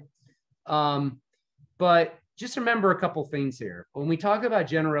aside. But just remember a couple things here. When we talk about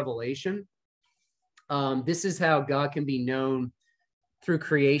general revelation, this is how God can be known through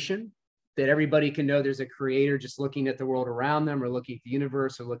creation, that everybody can know there's a creator just looking at the world around them, or looking at the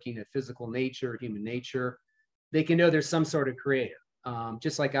universe, or looking at physical nature, human nature. They can know there's some sort of creator.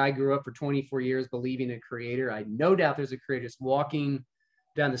 Just like I grew up for 24 years believing in a creator, I had no doubt there's a creator. Just walking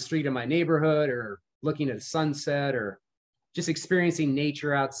down the street of my neighborhood, or looking at a sunset, or just experiencing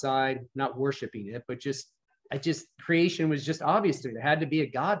nature outside, not worshiping it, but creation was just obvious to me. There had to be a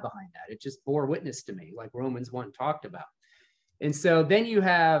God behind that. It just bore witness to me, like Romans 1 talked about. And so then you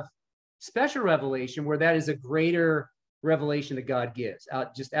have special revelation, where that is a greater revelation that God gives.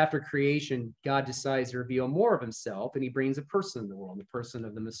 Just after creation, God decides to reveal more of himself, and he brings a person in the world, the person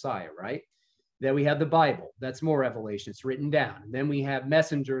of the Messiah, right? Then we have the Bible. That's more revelation. It's written down. And then we have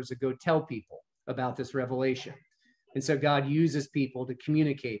messengers that go tell people about this revelation. And so God uses people to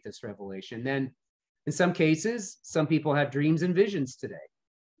communicate this revelation. Then in some cases, some people have dreams and visions today.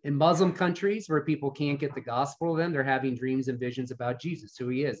 In Muslim countries where people can't get the gospel to them, they're having dreams and visions about Jesus, who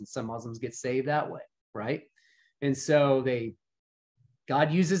he is. And some Muslims get saved that way, right? And so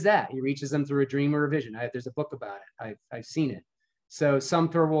God uses that. He reaches them through a dream or a vision. There's a book about it. I've seen it. So some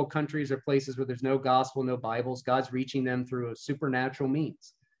third world countries are places where there's no gospel, no Bibles. God's reaching them through a supernatural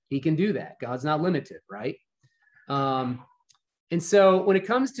means. He can do that. God's not limited, right? And so when it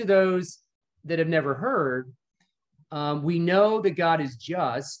comes to those that have never heard, we know that God is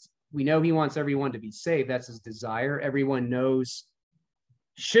just. We know he wants everyone to be saved. That's his desire. Everyone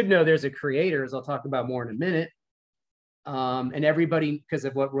should know there's a creator, as I'll talk about more in a minute. And everybody, because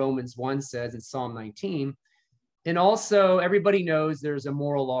of what Romans 1 says in Psalm 19. And also everybody knows there's a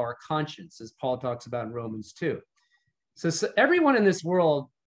moral law or conscience, as Paul talks about in Romans 2. So everyone in this world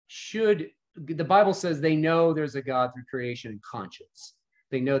should the Bible says they know there's a God through creation and conscience.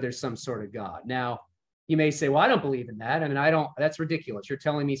 They know there's some sort of God. Now, you may say, well, I don't believe in that. I mean, that's ridiculous. You're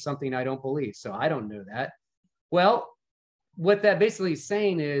telling me something I don't believe, so I don't know that. Well, what that basically is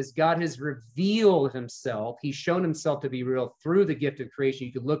saying is God has revealed himself. He's shown himself to be real through the gift of creation.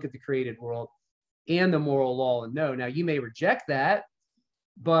 You could look at the created world and the moral law and know. Now, you may reject that,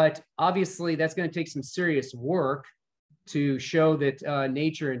 but obviously that's going to take some serious work to show that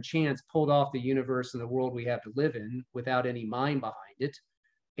nature and chance pulled off the universe and the world we have to live in without any mind behind it.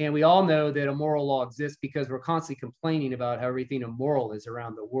 And we all know that a moral law exists because we're constantly complaining about how everything immoral is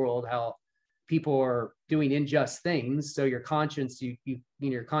around the world, how people are doing unjust things. So your conscience,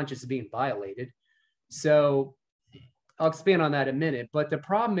 your conscience is being violated. So I'll expand on that in a minute. But the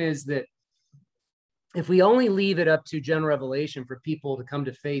problem is that if we only leave it up to general revelation for people to come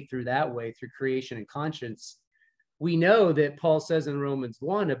to faith through that way, through creation and conscience, we know that Paul says in Romans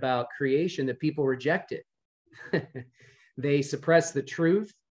 1 about creation that people reject it. They suppress the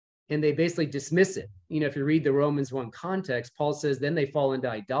truth and they basically dismiss it. If you read the Romans 1 context, Paul says then they fall into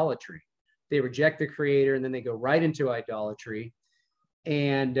idolatry. They reject the creator and then they go right into idolatry.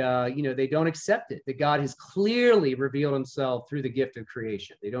 And, they don't accept it, that God has clearly revealed himself through the gift of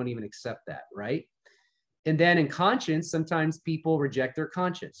creation. They don't even accept that, right? And then in conscience, sometimes people reject their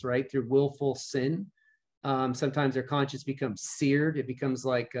conscience, right? Through willful sin. Sometimes their conscience becomes seared. It becomes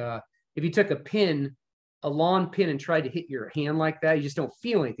like if you took a lawn pin and tried to hit your hand like that, you just don't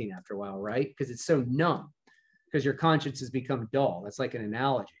feel anything after a while, right? Because it's so numb, because your conscience has become dull. That's like an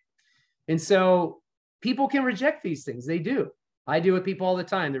analogy. And so people can reject these things. They do. I do with people all the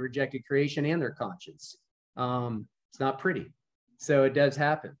time. They rejected creation and their conscience. It's not pretty. So it does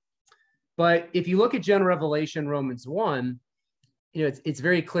happen. But if you look at general revelation, Romans 1, it's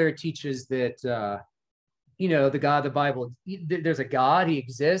very clear. It teaches that, the God of the Bible, there's a God, he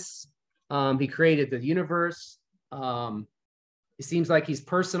exists. He created the universe. It seems like he's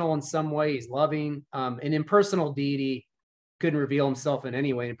personal in some way. He's loving. An impersonal deity couldn't reveal himself in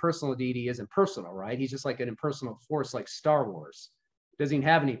any way. An impersonal deity isn't personal, right? He's just like an impersonal force, like Star Wars. Doesn't even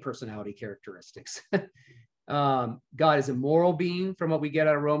have any personality characteristics. God is a moral being from what we get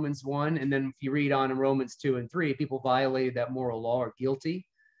out of Romans 1. And then if you read on in Romans 2 and 3, people violated that moral law are guilty.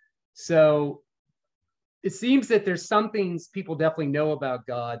 So it seems that there's some things people definitely know about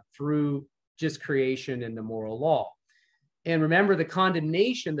God through just creation and the moral law. And remember the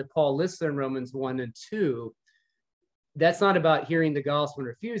condemnation that Paul lists in Romans 1 and 2, that's not about hearing the gospel and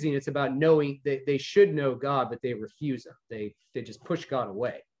refusing. It's about knowing that they should know God, but they refuse him. They just push God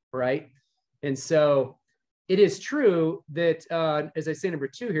away, right? And so it is true that, as I say, number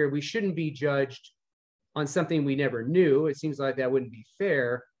 2 here, we shouldn't be judged on something we never knew. It seems like that wouldn't be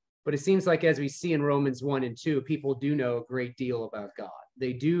fair. But it seems like, as we see in Romans 1 and 2, people do know a great deal about God.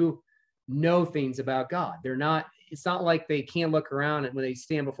 They do know things about God. It's not like they can't look around and when they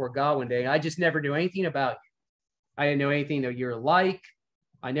stand before God one day, I just never knew anything about you. I didn't know anything that you're like.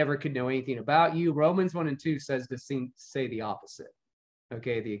 I never could know anything about you. Romans 1 and 2 says to say the opposite.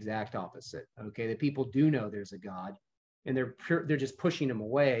 Okay, the exact opposite. Okay, that people do know there's a God, and they're just pushing him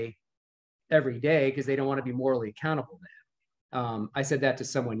away every day because they don't want to be morally accountable to him. I said that to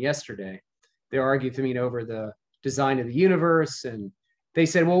someone yesterday. They argued with me over the design of the universe, and they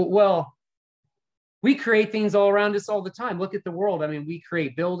said, well, we create things all around us all the time. Look at the world. I mean, we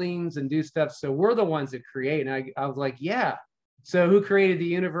create buildings and do stuff, so we're the ones that create. And I was like, yeah. So who created the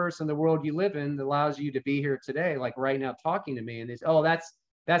universe and the world you live in that allows you to be here today, like right now talking to me? And it's, oh,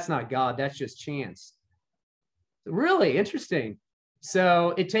 that's not God. That's just chance. Really interesting.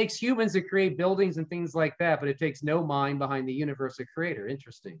 So it takes humans to create buildings and things like that, but it takes no mind behind the universe of creator.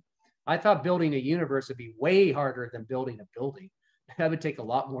 Interesting. I thought building a universe would be way harder than building a building. That would take a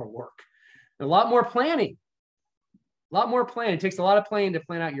lot more work, a lot more planning, a lot more planning. It takes a lot of planning to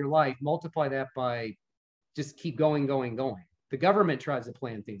plan out your life. Multiply that by just keep going. The government tries to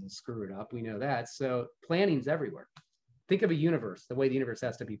plan things and screw it up. We know that. So planning's everywhere. Think of a universe, the way the universe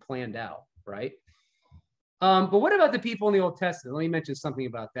has to be planned out, right? But what about the people in the Old Testament? Let me mention something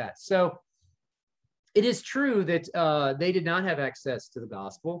about that. So it is true that they did not have access to the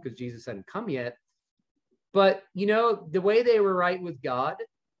gospel because Jesus hadn't come yet. But, the way they were right with God,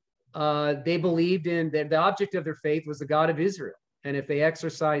 they believed in the object of their faith was the God of Israel. And if they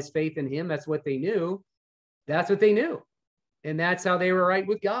exercised faith in him, that's what they knew. That's what they knew. And that's how they were right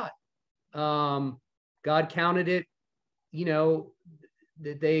with God. God counted it,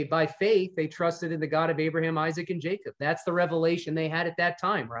 they, by faith, they trusted in the God of Abraham, Isaac, and Jacob. That's the revelation they had at that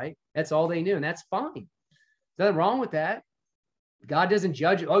time, right? That's all they knew, and that's fine. There's nothing wrong with that. God doesn't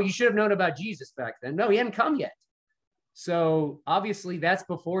judge. Oh, you should have known about Jesus back then. No, he hadn't come yet. So obviously that's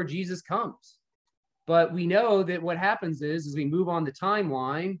before Jesus comes. But we know that what happens is, as we move on the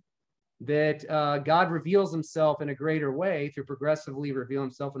timeline, that God reveals himself in a greater way through progressively reveal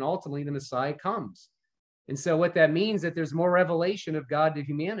himself, and ultimately the Messiah comes. And so what that means that there's more revelation of God to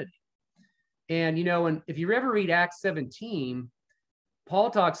humanity. And, you know, and if you ever read Acts 17, Paul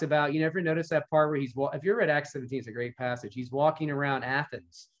talks about, you ever notice that part where if you read Acts 17, it's a great passage. He's walking around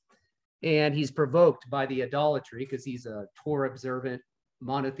Athens and he's provoked by the idolatry because he's a Torah observant,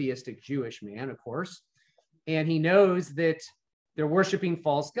 monotheistic Jewish man, of course. And he knows that they're worshiping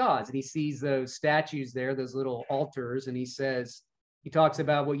false gods. And he sees those statues there, those little altars. And he talks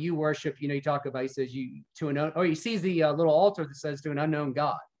about what you worship, he says he sees the little altar that says to an unknown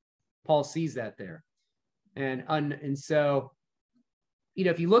God. Paul sees that there. And so,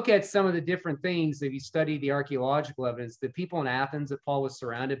 if you look at some of the different things, if you study the archaeological evidence, the people in Athens that Paul was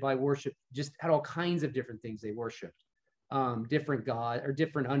surrounded by worship just had all kinds of different things they worshiped, different gods or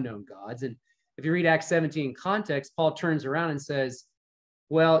different unknown gods. And if you read Acts 17 in context, Paul turns around and says,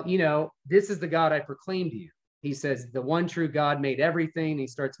 well, this is the God I proclaim to you. He says, the one true God made everything. He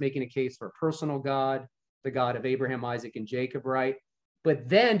starts making a case for a personal God, the God of Abraham, Isaac, and Jacob, right? But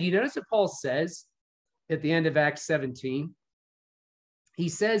then, do you notice what Paul says at the end of Acts 17? He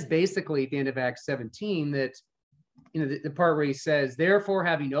says basically at the end of Acts 17 that, the part where he says, therefore,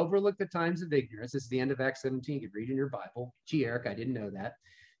 having overlooked the times of ignorance, this is the end of Acts 17, you can read in your Bible. Gee, Eric, I didn't know that.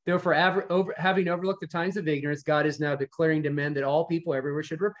 Therefore, having overlooked the times of ignorance, God is now declaring to men that all people everywhere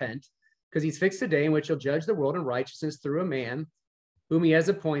should repent, because he's fixed a day in which he'll judge the world in righteousness through a man whom he has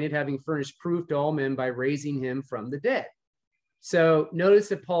appointed, having furnished proof to all men by raising him from the dead. So notice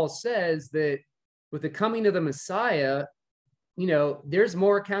that Paul says that with the coming of the Messiah, there's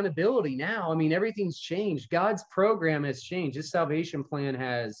more accountability now. I mean, everything's changed. God's program has changed. His salvation plan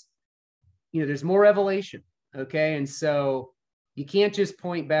has, there's more revelation. Okay. And so you can't just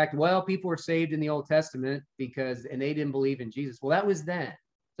point back, well, people were saved in the Old Testament and they didn't believe in Jesus. Well, that was then.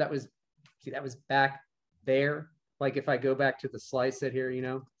 That was back there. Like if I go back to the slide set here,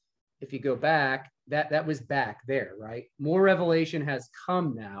 if you go back, that was back there, right? More revelation has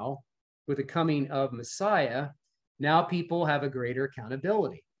come now with the coming of Messiah. Now people have a greater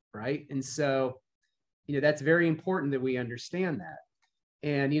accountability, right? And so, that's very important that we understand that.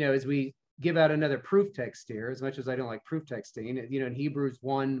 And, as we give out another proof text here, as much as I don't like proof texting, in Hebrews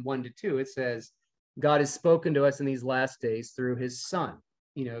 1:1-2, it says, God has spoken to us in these last days through his son.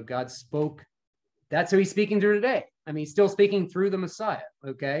 God spoke. That's who he's speaking through today. I mean, he's still speaking through the Messiah.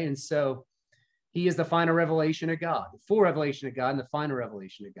 Okay. And so he is the final revelation of God, the full revelation of God and the final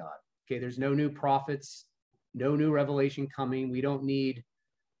revelation of God. Okay. There's no new prophets, no new revelation coming. We don't need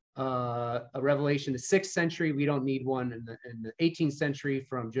a revelation in the 6th century. We don't need one in the 18th century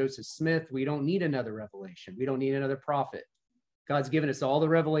from Joseph Smith. We don't need another revelation. We don't need another prophet. God's given us all the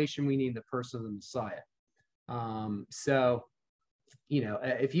revelation we need in the person of the Messiah. So,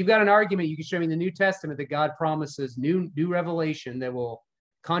 if you've got an argument, you can show me in the New Testament that God promises new revelation that will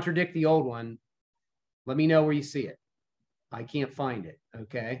contradict the old one. Let me know where you see it. I can't find it.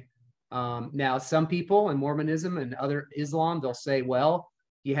 Okay. Now, some people in Mormonism and other Islam, they'll say, well,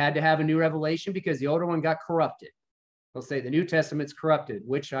 you had to have a new revelation because the older one got corrupted. They'll say the New Testament's corrupted,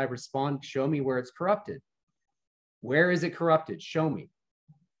 which I respond, show me where it's corrupted. Where is it corrupted? Show me.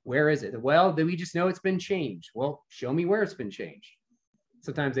 Where is it? Well, we just know it's been changed. Well, show me where it's been changed.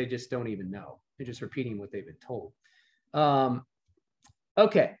 Sometimes they just don't even know. They're just repeating what they've been told.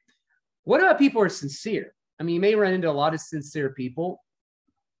 Okay. What about people who are sincere? I mean, you may run into a lot of sincere people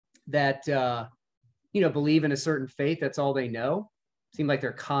that, believe in a certain faith. That's all they know. Seem like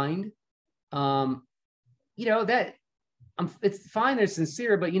they're kind. It's fine. They're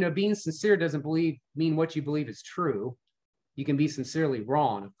sincere, but, being sincere doesn't mean what you believe is true. You can be sincerely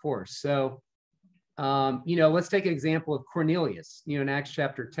wrong, of course. So, let's take an example of Cornelius, in Acts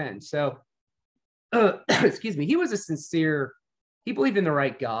chapter 10. So, excuse me, he was he believed in the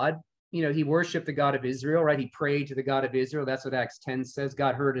right God. He worshiped the God of Israel, right? He prayed to the God of Israel. That's what Acts 10 says.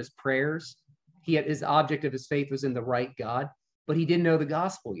 God heard his prayers. His object of his faith was in the right God, but he didn't know the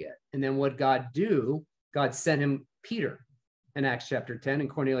gospel yet. And then what God do? God sent him Peter in Acts chapter 10, and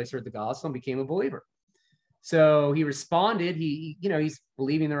Cornelius heard the gospel and became a believer. So he responded, he's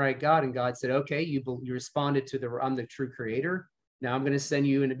believing the right God, and God said, okay, you responded to I'm the true creator. Now I'm going to send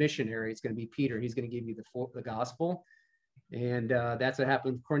you in a missionary. It's going to be Peter. He's going to give you the gospel. And that's what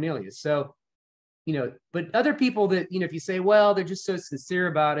happened with Cornelius. So, but other people that, if you say, well, they're just so sincere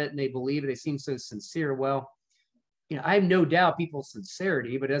about it and they believe it, they seem so sincere. Well, I have no doubt people's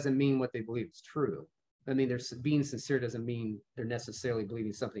sincerity, but it doesn't mean what they believe is true. I mean, being sincere doesn't mean they're necessarily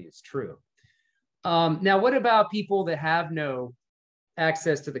believing something is true. Now, what about people that have no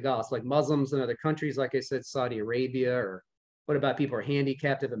access to the gospel, like Muslims in other countries, like I said, Saudi Arabia, or what about people who are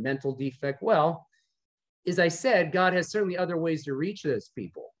handicapped, have a mental defect? Well, as I said, God has certainly other ways to reach those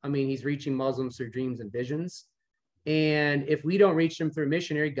people. I mean, he's reaching Muslims through dreams and visions. And if we don't reach them through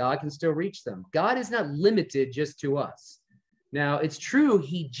missionary, God can still reach them. God is not limited just to us. Now, it's true,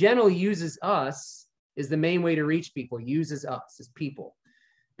 he generally uses us is the main way to reach people, uses us as people.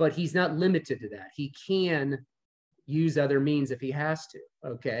 But he's not limited to that. He can use other means if he has to,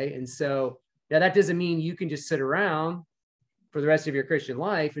 okay? And so now that doesn't mean you can just sit around for the rest of your Christian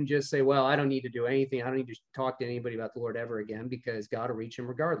life and just say, well, I don't need to do anything. I don't need to talk to anybody about the Lord ever again because God will reach him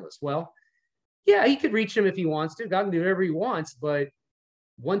regardless. Well, yeah, he could reach him if he wants to. God can do whatever he wants. But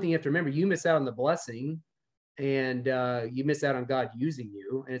one thing you have to remember, you miss out on the blessing and you miss out on God using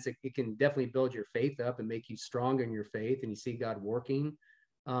you. And it can definitely build your faith up and make you stronger in your faith. And you see God working.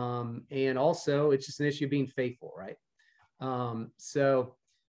 And also it's just an issue of being faithful, right? So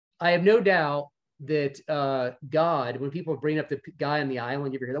I have no doubt that God, when people bring up the guy on the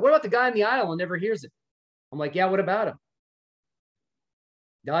island, you ever hear that? What about the guy on the island? Never hears it. I'm like, yeah, what about him?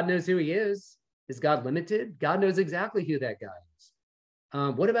 God knows who he is. Is God limited? God knows exactly who that guy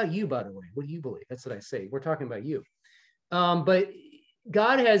is. What about you, by the way? What do you believe? That's what I say. We're talking about you. But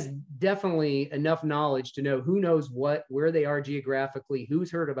God has definitely enough knowledge to know who knows what, where they are geographically,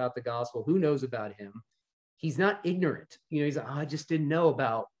 who's heard about the gospel, who knows about him. He's not ignorant. You know, he's like, oh, I didn't know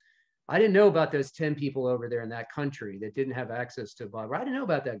about those 10 people over there in that country that didn't have access to Bible. I didn't know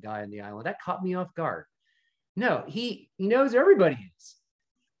about that guy on the island. That caught me off guard. No, he knows everybody is.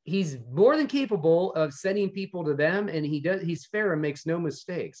 He's more than capable of sending people to them, and he's fair and makes no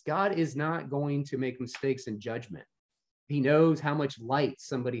mistakes. God is not going to make mistakes in judgment. He knows how much light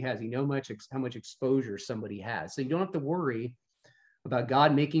somebody has. He knows how much exposure somebody has. So you don't have to worry about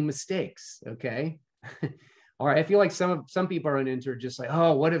God making mistakes, okay? All right, I feel like some people are into just like,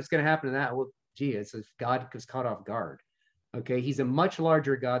 oh, what if it's going to happen to that? Well, gee, it's if God is caught off guard. Okay, he's a much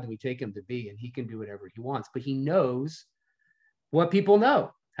larger God than we take him to be, and he can do whatever he wants. But he knows what people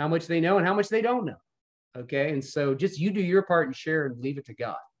know, how much they know and how much they don't know. Okay, and so just you do your part and share and leave it to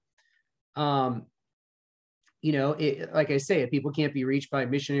God. You know, like I say, if people can't be reached by a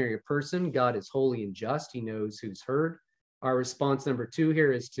missionary or person, God is holy and just. He knows who's heard. Our response number 2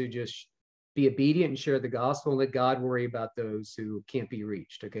 here is to just be obedient and share the gospel and let God worry about those who can't be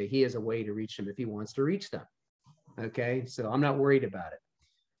reached. Okay, he has a way to reach them if he wants to reach them. Okay, so I'm not worried about it.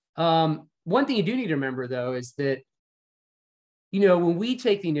 One thing you do need to remember, though, is that, you know, when we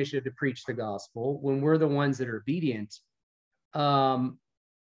take the initiative to preach the gospel, when we're the ones that are obedient,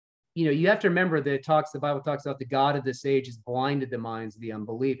 you know, you have to remember that the Bible talks about the God of this age has blinded the minds of the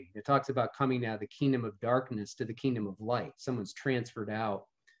unbelieving. It talks about coming out of the kingdom of darkness to the kingdom of light. Someone's transferred out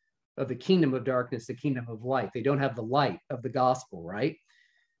of the kingdom of darkness, the kingdom of light. They don't have the light of the gospel, right?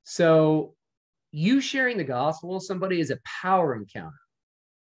 So you sharing the gospel with somebody is a power encounter.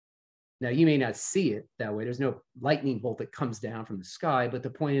 Now, you may not see it that way. There's no lightning bolt that comes down from the sky, but the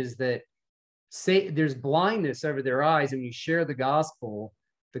point is that there's blindness over their eyes, and when you share the gospel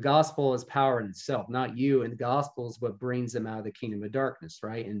is power in itself, not you, and the gospel is what brings them out of the kingdom of darkness,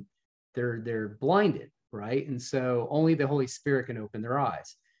 right? And they're blinded, right? And so only the Holy Spirit can open their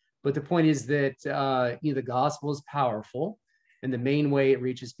eyes. But the point is that you know, the gospel is powerful, and the main way it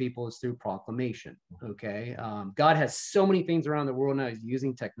reaches people is through proclamation. Okay, God has so many things around the world now. He's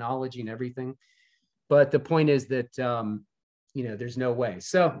using technology and everything, but the point is that you know, there's no way.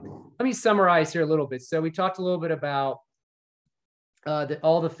 So let me summarize here a little bit. So we talked a little bit about that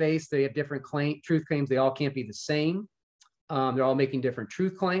all the faiths, they have different truth claims. They all can't be the same. They're all making different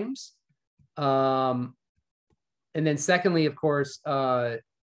truth claims. And then secondly, of course,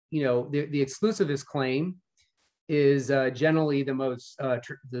 you know, the exclusivist claim is generally the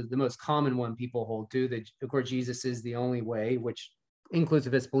most common one people hold to, that of course Jesus is the only way, which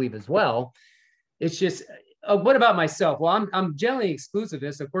inclusivists believe as well. It's just what about myself? Well, I'm generally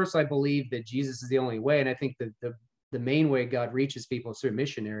exclusivist. Of course, I believe that Jesus is the only way, and I think that the main way God reaches people is through a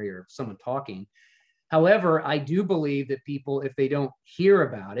missionary or someone talking. However, I do believe that people, if they don't hear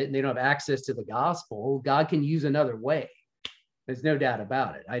about it and they don't have access to the gospel, God can use another way. There's no doubt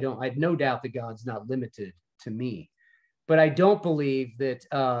about it. I have no doubt that God's not limited to me, but I don't believe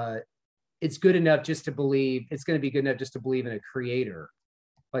that it's good enough just to believe, it's going to be good enough just to believe in a creator,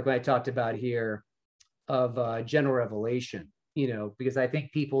 like what I talked about here of general revelation, you know, because I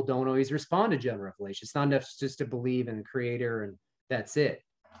think people don't always respond to general revelation. It's not enough just to believe in a creator and that's it.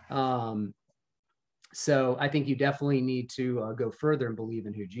 So I think you definitely need to go further and believe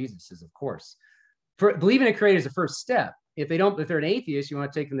in who Jesus is, of course. Believing in a creator is the first step, if they're an atheist, you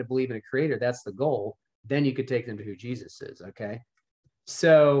want to take them to believe in a creator. That's the goal. Then you could take them to who Jesus is. Okay.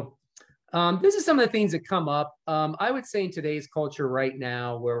 So this is some of the things that come up. I would say in today's culture right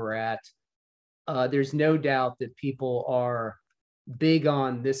now, where we're at, there's no doubt that people are big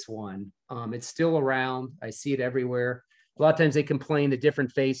on this one. It's still around. I see it everywhere. A lot of times they complain that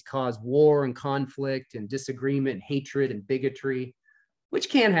different faiths cause war and conflict and disagreement and hatred and bigotry, which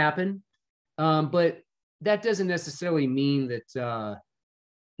can happen. But that doesn't necessarily mean that,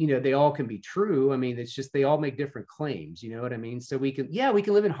 they all can be true. I mean, it's just they all make different claims. You know what I mean? So we can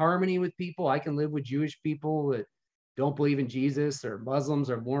live in harmony with people. I can live with Jewish people that don't believe in Jesus, or Muslims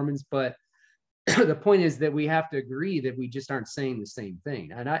or Mormons. But the point is that we have to agree that we just aren't saying the same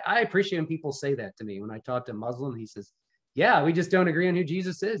thing. And I appreciate when people say that to me. When I talk to a Muslim, he says, yeah, we just don't agree on who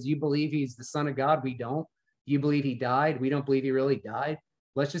Jesus is. You believe he's the Son of God. We don't. You believe he died. We don't believe he really died.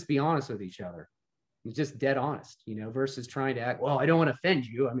 Let's just be honest with each other. It's just dead honest, versus trying to act, well, I don't want to offend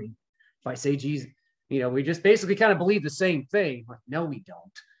you. I mean, if I say Jesus, we just basically kind of believe the same thing. Like, no, we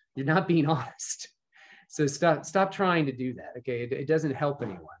don't. You're not being honest. So stop trying to do that. Okay. It doesn't help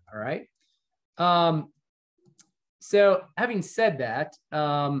anyone. All right. So having said that,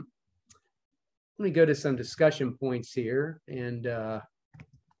 let me go to some discussion points here, and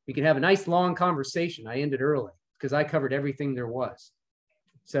we can have a nice long conversation. I ended early because I covered everything there was.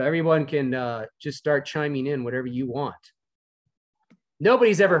 So everyone can just start chiming in whatever you want.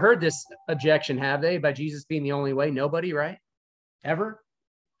 Nobody's ever heard this objection, have they, about Jesus being the only way? Nobody, right? Ever?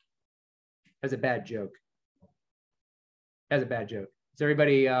 That's a bad joke. That's a bad joke. Has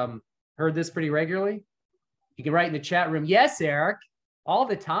everybody heard this pretty regularly? You can write in the chat room, yes, Eric, all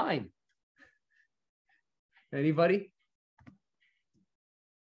the time. Anybody?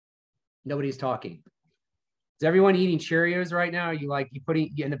 Nobody's talking. Is everyone eating Cheerios right now? Are you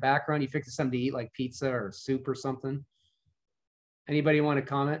putting in the background, you fixing something to eat like pizza or soup or something? Anybody want to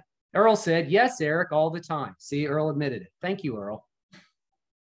comment? Earl said, yes, Eric, all the time. See, Earl admitted it. Thank you, Earl.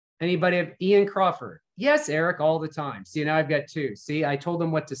 Anybody have Ian Crawford? Yes, Eric, all the time. See, now I've got two. See, I told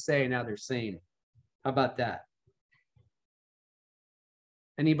them what to say, and now they're saying it. How about that?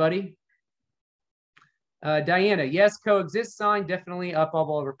 Anybody? Diana, yes, coexist sign, definitely up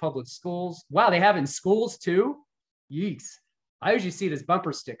all over public schools. Wow, they have in schools too? Yeeks. I usually see it as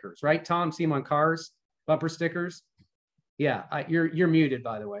bumper stickers, right, Tom? See them on cars, bumper stickers? Yeah, you're muted,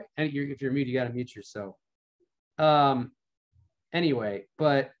 by the way. And if you're muted, you got to mute yourself. Anyway,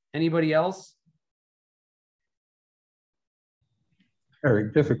 but anybody else?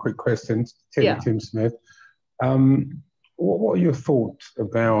 Eric, just a quick question. Tim Smith. What are your thoughts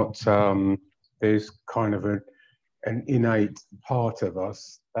about there's kind of an innate part of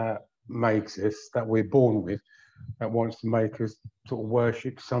us that makes us, that we're born with, that wants to make us sort of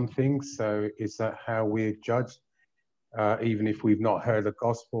worship something? So is that how we're judged? Even if we've not heard the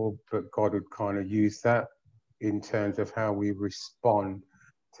gospel, but God would kind of use that in terms of how we respond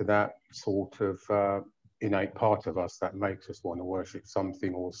to that sort of innate part of us that makes us want to worship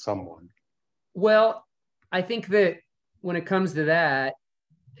something or someone? Well, I think that when it comes to that,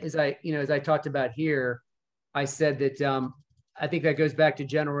 as I talked about here, I said that I think that goes back to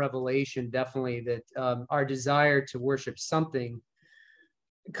general revelation, definitely, that our desire to worship something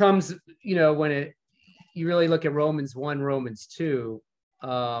comes, when you really look at Romans 1, Romans 2,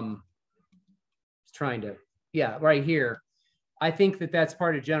 right here. I think that that's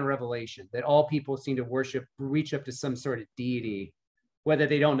part of general revelation, that all people seem to reach up to some sort of deity, whether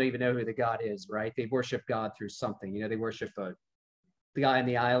they don't even know who the God is, right? They worship God through something. They worship the guy on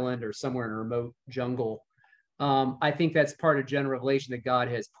the island or somewhere in a remote jungle. I think that's part of general revelation, that God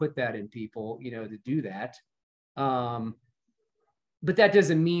has put that in people, to do that. But that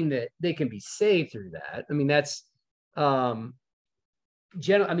doesn't mean that they can be saved through that. I mean, that's obviously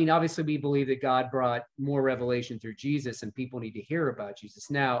we believe that God brought more revelation through Jesus, and people need to hear about Jesus.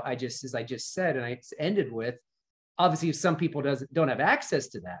 Now, as I just said, and I ended with, obviously, if some people don't have access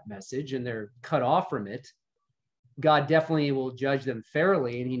to that message and they're cut off from it, God definitely will judge them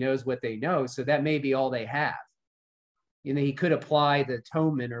fairly, and he knows what they know. So that may be all they have. He could apply the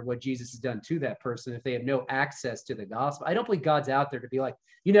atonement or what Jesus has done to that person if they have no access to the gospel. I don't believe God's out there to be like,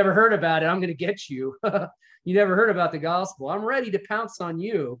 you never heard about it, I'm going to get you. You never heard about the gospel, I'm ready to pounce on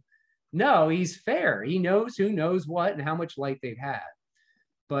you. No, he's fair. He knows who knows what and how much light they've had.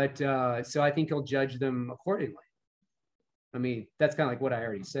 But so I think he'll judge them accordingly. I mean, that's kind of like what I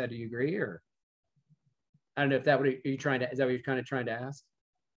already said. Do you agree? Or I don't know if is that what you're kind of trying to ask?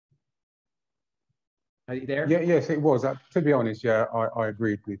 Are you there? Yeah, yes, it was. To be honest, yeah, I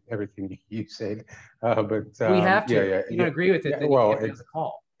agreed with everything you said. But we have to. Yeah, you don't agree with it, then well, you can't be on the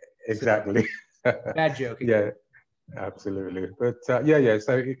call. Exactly. So, bad joke. Yeah. Absolutely. But yeah.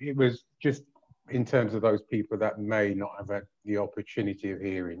 So it was just in terms of those people that may not have had the opportunity of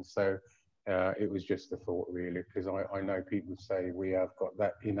hearing. So it was just a thought, really, because I know people say we have got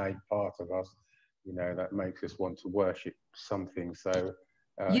that innate part of us, you know, that makes us want to worship something. So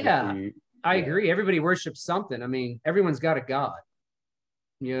yeah, I agree. Everybody worships something. I mean, everyone's got a God.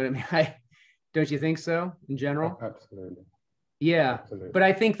 You know what I mean? Don't you think so in general? Absolutely. Yeah. Absolutely. But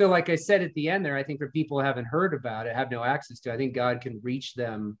I think though, like I said at the end there, I think for people who haven't heard about it, have no access to, I think God can reach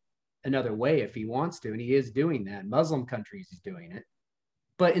them another way if he wants to. And he is doing that. In Muslim countries, he's doing it.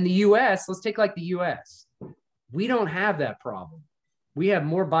 But in the US, let's take like the US. We don't have that problem. We have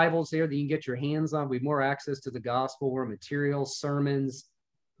more Bibles here that you can get your hands on. We have more access to the gospel, more materials, sermons,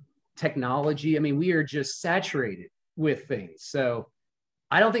 technology. I mean, we are just saturated with things. So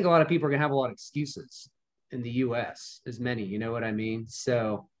I don't think a lot of people are going to have a lot of excuses in the US, as many, you know what I mean?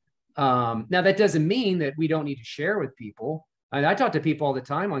 So now that doesn't mean that we don't need to share with people. I talk to people all the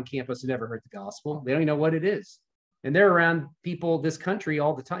time on campus who never heard the gospel. They don't even know what it is. And they're around people, this country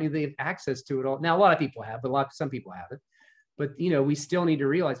all the time. They have access to it all. Now, a lot of people have, but some people haven't. But, you know, we still need to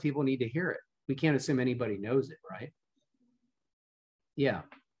realize people need to hear it. We can't assume anybody knows it, right? Yeah.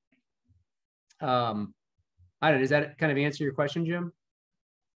 I don't know. Does that kind of answer your question, Jim?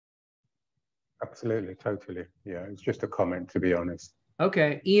 Absolutely, totally. Yeah, it's just a comment, to be honest.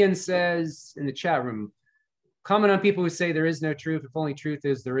 Okay. Ian says in the chat room, comment on people who say there is no truth. If only truth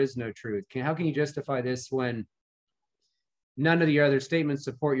is, there is no truth. How can you justify this when none of the other statements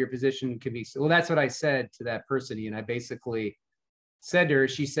support your position? Can be, well, that's what I said to that person, Ian. I basically said to her,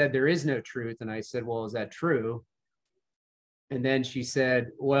 she said, there is no truth. And I said, well, is that true? And then she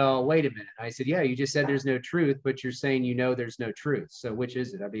said, well, wait a minute. I said, yeah, you just said there's no truth, but you're saying, you know, there's no truth. So which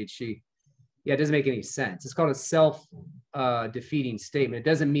is it? I mean, yeah, it doesn't make any sense. It's called a self-defeating statement. It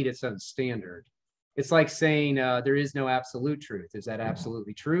doesn't meet its own standard. It's like saying there is no absolute truth. Is that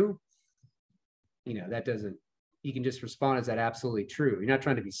absolutely true? You know, that doesn't, you can just respond, is that absolutely true? You're not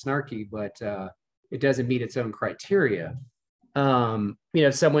trying to be snarky, but it doesn't meet its own criteria. You know,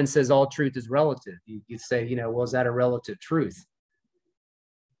 if someone says all truth is relative, you say, you know, well, is that a relative truth?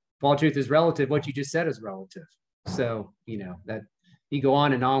 If all truth is relative, what you just said is relative. So, you know, that you go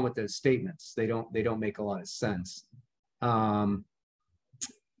on and on with those statements. They don't make a lot of sense. Someone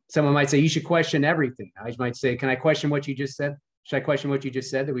might say you should question everything. I might say, can I question what you just said? Should I question what you just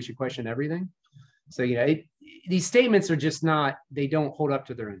said, that we should question everything? So, you know, these statements are just not, they don't hold up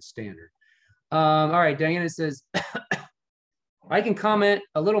to their own standard. All right, Diana says, I can comment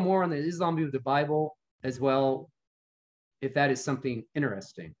a little more on the Islam view of the Bible as well, if that is something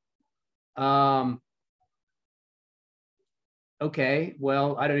interesting. Okay,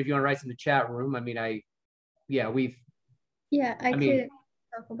 well, I don't know if you want to write in the chat room. I mean, I could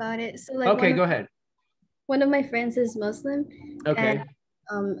talk about it. So like, okay, go ahead. One of my friends is Muslim. Okay.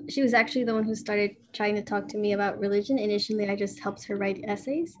 And she was actually the one who started trying to talk to me about religion. Initially, I just helped her write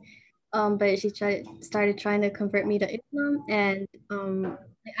essays. But she started trying to convert me to Islam. And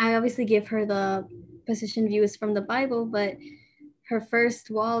I obviously give her the position views from the Bible, but her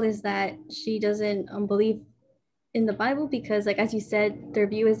first wall is that she doesn't believe in the Bible because, like, as you said, their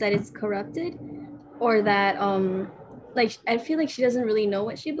view is that it's corrupted, or that like, I feel like she doesn't really know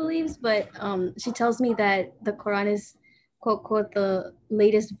what she believes, but she tells me that the Quran is quote quote the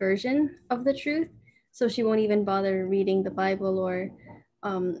latest version of the truth, so she won't even bother reading the Bible or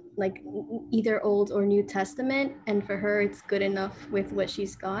like either Old or New Testament, and for her it's good enough with what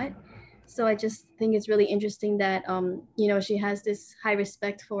she's got. So I just think it's really interesting that you know, she has this high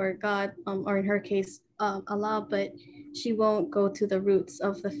respect for God, or in her case Allah, but she won't go to the roots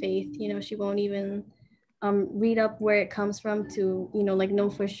of the faith. You know, she won't even read up where it comes from to, you know, like know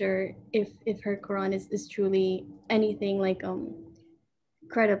for sure if her Quran is truly anything like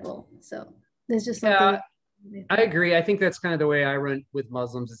credible. So there's just something. I agree. I think that's kind of the way I run with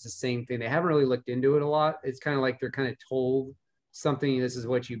Muslims. It's the same thing. They haven't really looked into it a lot. It's kind of like they're kind of told something, this is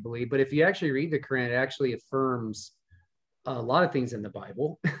what you believe. But if you actually read the Quran, it actually affirms a lot of things in the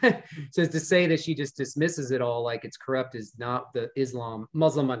Bible. So to say that she just dismisses it all like it's corrupt is not the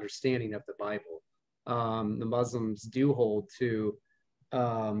Muslim understanding of the Bible. The Muslims do hold to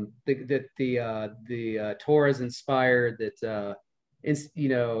that the Torah is inspired, that you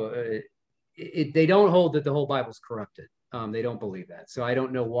know, they don't hold that the whole Bible's corrupted. They don't believe that. So I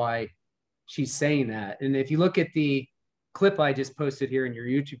don't know why she's saying that. And if you look at the clip I just posted here in your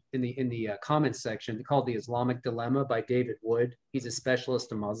YouTube, in the comments section, called The Islamic Dilemma by David Wood. He's a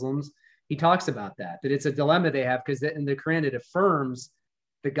specialist in Muslims. He talks about that it's a dilemma they have, because in the Quran, it affirms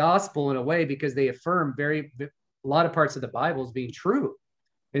the gospel in a way, because they affirm a lot of parts of the Bible as being true.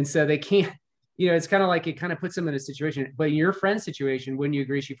 And so they can't, it's kind of like it kind of puts them in a situation. But in your friend's situation, wouldn't you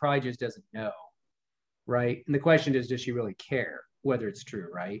agree? She probably just doesn't know, right? And the question is, does she really care whether it's true,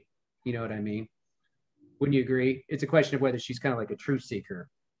 right? You know what I mean? Wouldn't you agree? It's a question of whether she's kind of like a truth seeker,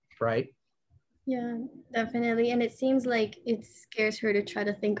 right? Yeah, definitely. And it seems like it scares her to try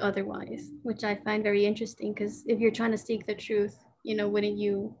to think otherwise, which I find very interesting, because if you're trying to seek the truth, wouldn't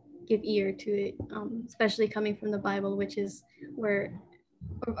you give ear to it, especially coming from the Bible, which is where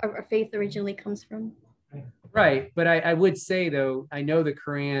our faith originally comes from. Right. But I would say, though, I know the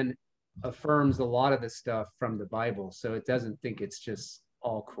Quran affirms a lot of the stuff from the Bible, so it doesn't think it's just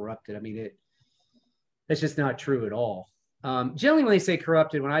all corrupted. I mean, that's just not true at all. Generally, when they say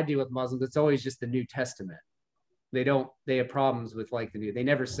corrupted, when I deal with Muslims, it's always just the New Testament. They have problems with like the New. They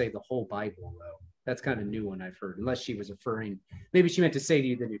never say the whole Bible, though. That's kind of a new one I've heard, unless she was referring, maybe she meant to say to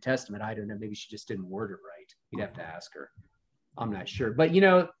you the New Testament. I don't know. Maybe she just didn't word it right. You'd have to ask her. I'm not sure. But,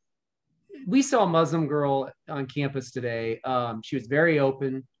 we saw a Muslim girl on campus today. She was very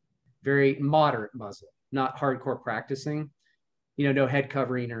open, very moderate Muslim, not hardcore practicing, no head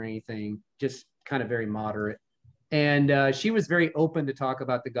covering or anything, just kind of very moderate. And she was very open to talk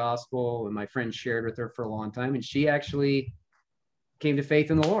about the gospel, and my friend shared with her for a long time, and she actually came to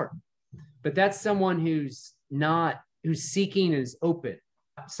faith in the Lord. But that's someone who's seeking and is open.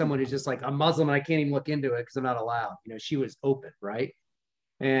 Someone who's just like, I'm Muslim and I can't even look into it because I'm not allowed. She was open, right?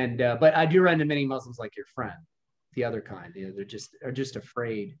 And but I do run into many Muslims like your friend, the other kind. They're just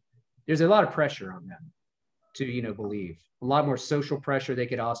afraid. There's a lot of pressure on them to believe. A lot more social pressure. They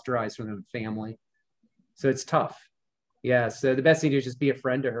get ostracized from their family. So it's tough. Yeah. So the best thing to do is just be a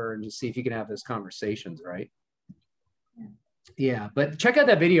friend to her and just see if you can have those conversations, right? Yeah. But check out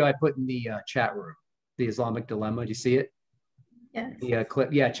that video I put in the chat room, the Islamic Dilemma. Do you see it? Yes. Yeah.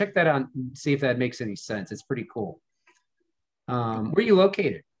 Clip. Yeah. Check that out and see if that makes any sense. It's pretty cool. Where are you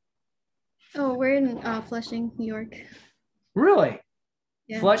located? Oh, we're in Flushing, New York. Really?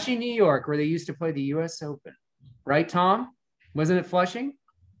 Yeah. Flushing, New York, where they used to play the U.S. Open. Right, Tom? Wasn't it Flushing?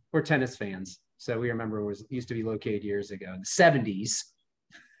 We're tennis fans. So we remember it used to be located years ago, in the 70s,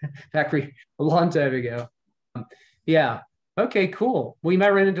 back a long time ago. Yeah. Okay, cool. Well, you might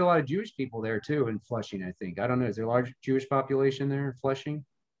run into a lot of Jewish people there too in Flushing, I think. I don't know. Is there a large Jewish population there in Flushing?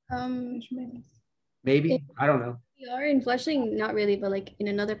 Maybe. I don't know. We are in Flushing, not really, but like in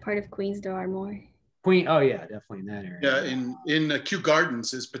another part of Queens, there are more. Oh yeah, definitely in that area. Yeah, in Kew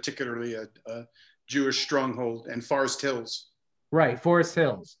Gardens is particularly a Jewish stronghold, and Forest Hills. Right, Forest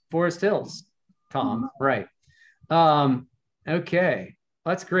Hills, Tom. Right. Okay,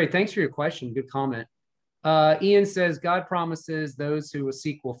 that's great. Thanks for your question. Good comment. Ian says, God promises those who will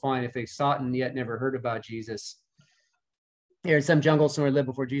seek will find. If they've sought and yet never heard about Jesus, they're in some jungle somewhere lived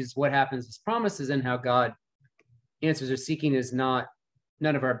before Jesus. What happens? His promises and how God answers or seeking is none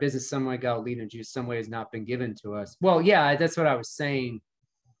of our business. Some way God will lead in Jesus, some way has not been given to us. Well, yeah, that's what I was saying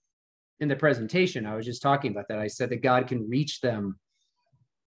in the presentation. I was just talking about that. I said that God can reach them.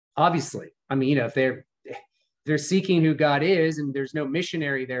 Obviously, I mean, if they're seeking who God is, and there's no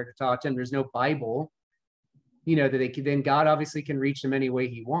missionary there to talk to them, there's no Bible, that they can, then God obviously can reach them any way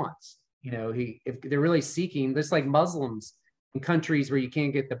He wants. If they're really seeking, just like Muslims in countries where you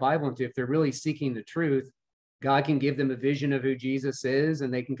can't get the Bible into, if they're really seeking the truth, God can give them a vision of who Jesus is,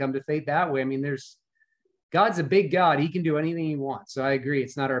 and they can come to faith that way. I mean, God's a big God. He can do anything He wants. So I agree.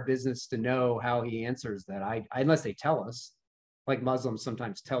 It's not our business to know how He answers that. Unless they tell us, like Muslims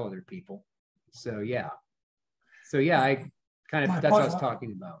sometimes tell other people. So yeah. I kind of, that's what I was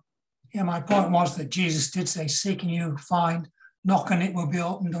talking about. Yeah, my point was that Jesus did say, seeking you find, knocking it will be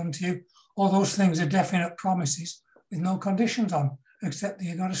opened unto you. All those things are definite promises with no conditions on, except that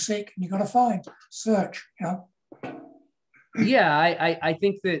you got to seek and you got to find, search, Yeah, I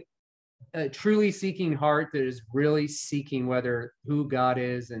think that a truly seeking heart that is really seeking who God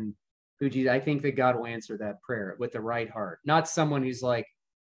is and who Jesus, I think that God will answer that prayer with the right heart. Not someone who's like,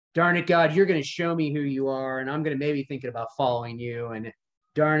 darn it, God, you're going to show me who you are, and I'm going to maybe thinking about following you, and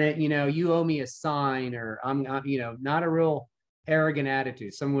darn it, you owe me a sign, or I'm not a real arrogant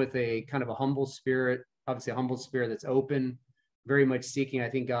attitude. Someone with a kind of a humble spirit, obviously a humble spirit that's open, very much seeking. I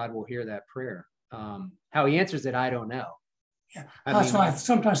think God will hear that prayer. How He answers it, I don't know. Yeah, that's why I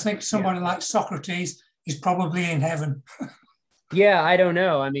sometimes think somebody like Socrates is probably in heaven. Yeah, I don't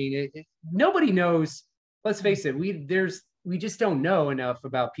know. I mean, nobody knows. Let's face it. We just don't know enough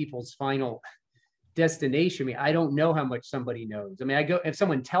about people's final destination. I mean, I don't know how much somebody knows. I mean, if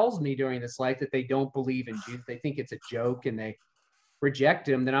someone tells me during this life that they don't believe in Jesus, they think it's a joke and they reject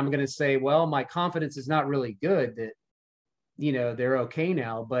Him, then I'm going to say, well, my confidence is not really good that, they're okay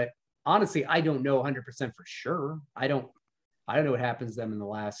now. But honestly, I don't know 100% for sure. I don't know what happens to them in the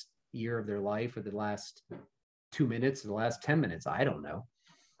last year of their life or the last 2 minutes or the last 10 minutes. I don't know.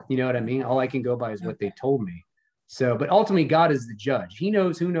 You know what I mean? All I can go by is what they told me. So, but ultimately God is the judge. He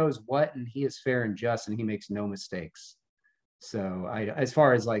knows who knows what, and he is fair and just, and he makes no mistakes. So as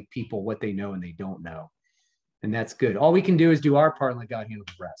far as like people, what they know and they don't know, and that's good. All we can do is do our part and let God handle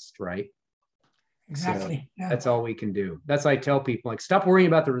the rest, right? Exactly. So that's all we can do. That's why I tell people, like, stop worrying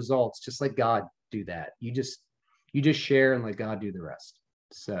about the results. Just let God do that. You just share and let God do the rest.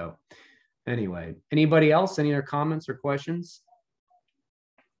 So anyway, anybody else? Any other comments or questions?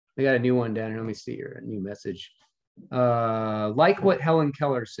 I got a new one down here. Let me see here. A new message. Like what Helen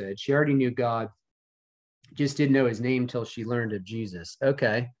Keller said, she already knew God, just didn't know his name till she learned of Jesus.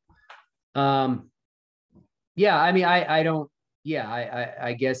 Okay. Yeah, I mean, I don't, yeah,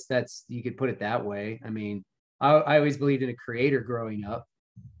 I guess that's, you could put it that way. I mean, I always believed in a creator growing up.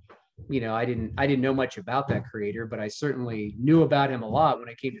 You know, I didn't know much about that creator, but I certainly knew about him a lot when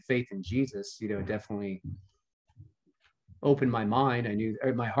I came to faith in Jesus. You know, it definitely opened my mind. I knew,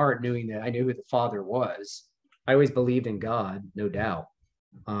 or my heart, knowing that I knew who the Father was. I always believed in God, no doubt.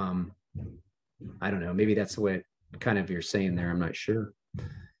 I don't know, maybe that's what kind of you're saying there. I'm not sure.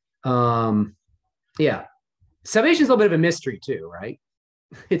 Yeah. Salvation is a little bit of a mystery too, right?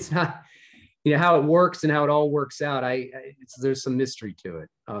 It's not, you know, how it works and how it all works out. There's some mystery to it,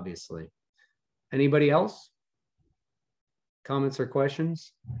 obviously. Anybody else? Comments or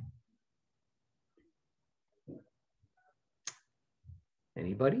questions?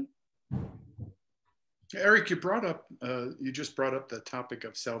 Anybody? Eric, you just brought up the topic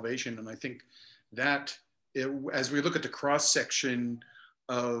of salvation, and I think that as we look at the cross section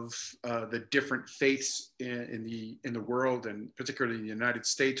of the different faiths in the world, and particularly in the United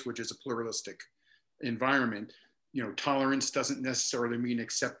States, which is a pluralistic environment, you know, tolerance doesn't necessarily mean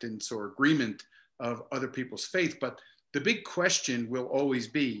acceptance or agreement of other people's faith, but the big question will always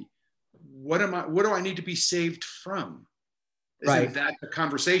be, what do I need to be saved from? Isn't that the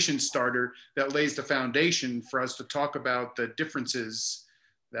conversation starter that lays the foundation for us to talk about the differences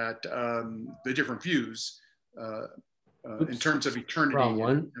that the different views in terms of eternity and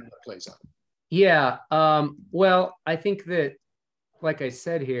what plays out? Yeah. Well, I think that, like I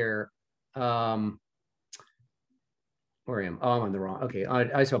said here, where I am. Oh, I'm on the wrong. Okay. I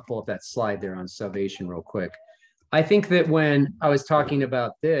just want to pull up that slide there on salvation real quick. I think that when I was talking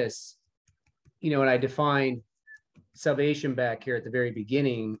about this, you know, and I defined salvation back here at the very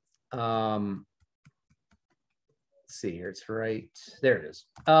beginning. Let's see here, it's right there. It is.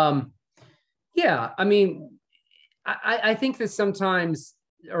 Yeah, I mean, I think that sometimes,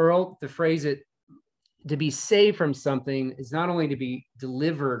 or to phrase it, to be saved from something is not only to be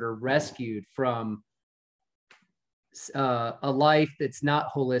delivered or rescued from a life that's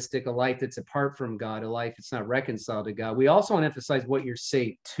not holistic, a life that's apart from God, a life that's not reconciled to God. We also want to emphasize what you're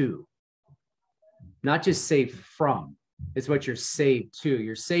saved to. Not just saved from, it's what you're saved to.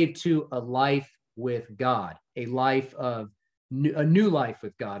 You're saved to a life with God, a new life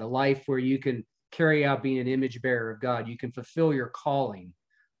with God, a life where you can carry out being an image bearer of God. You can fulfill your calling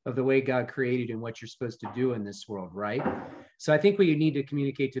of the way God created and what you're supposed to do in this world, right? So I think we need to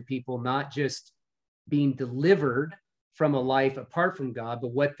communicate to people not just being delivered from a life apart from God,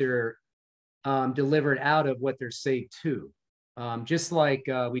 but what they're delivered out of, what they're saved to. Just like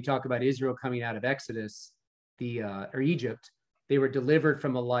we talk about Israel coming out of Exodus, or Egypt, they were delivered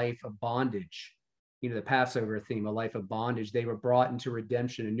from a life of bondage. You know, the Passover theme, a life of bondage. They were brought into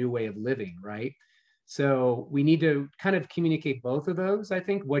redemption, a new way of living, right? So we need to kind of communicate both of those, I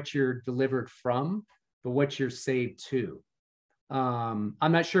think, what you're delivered from, but what you're saved to. I'm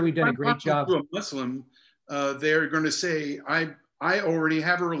not sure we've done a great job. To a Muslim, they're going to say, I already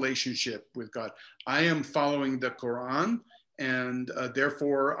have a relationship with God. I am following the Quran. And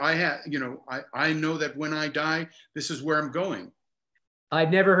therefore, I know that when I die, this is where I'm going. I've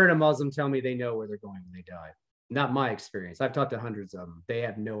never heard a Muslim tell me they know where they're going when they die. Not my experience. I've talked to hundreds of them. They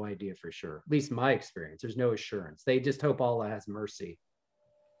have no idea for sure. At least my experience. There's no assurance. They just hope Allah has mercy.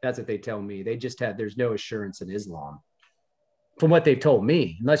 That's what they tell me. There's no assurance in Islam. From what they've told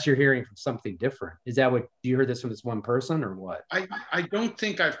me, unless you're hearing from something different. Is that what you heard this from this one person or what? I don't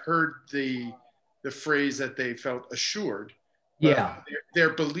think I've heard the phrase that they felt assured. Yeah. Their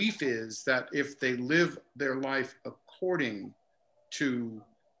belief is that if they live their life according to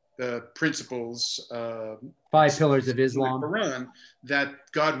the principles, 5 pillars of Islam, the Quran, that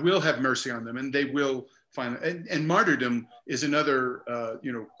God will have mercy on them, and they will find. And martyrdom is another,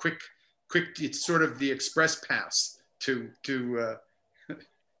 quick. It's sort of the express pass to.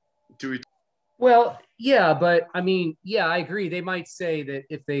 Well, yeah, but I mean, yeah, I agree. They might say that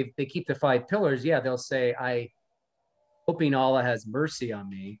if they keep the 5 pillars, yeah, they'll say, hoping Allah has mercy on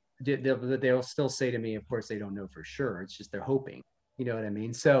me. they'll still say to me, of course, they don't know for sure. It's just they're hoping. You know what I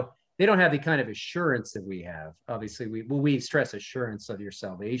mean? So they don't have the kind of assurance that we have. Obviously, we stress assurance of your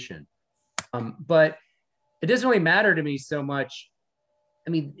salvation. But it doesn't really matter to me so much. I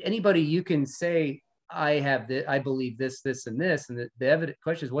mean, anybody, you can say, I believe this, this, and this. And the evidence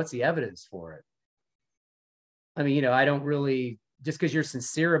question is, what's the evidence for it? I mean, I don't really, just because you're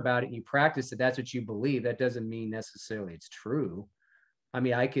sincere about it and you practice it, that's what you believe. That doesn't mean necessarily it's true. I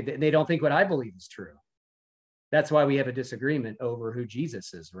mean, they don't think what I believe is true. That's why we have a disagreement over who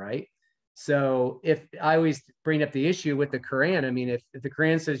Jesus is, right? So if I always bring up the issue with the Quran, I mean, if the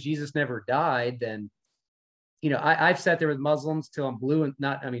Quran says Jesus never died, then, I've sat there with Muslims till I'm blue, and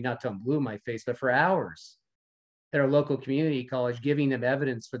not till I'm blue in my face, but for hours at our local community college, giving them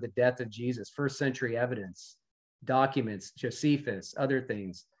evidence for the death of Jesus, first century evidence, documents, Josephus, other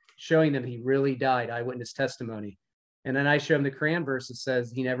things, showing them he really died, eyewitness testimony. And then I show them the Quran verse that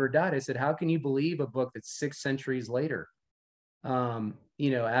says he never died. I said, how can you believe a book that's 6 centuries later,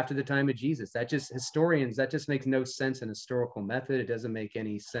 after the time of Jesus? That just makes no sense in historical method. It doesn't make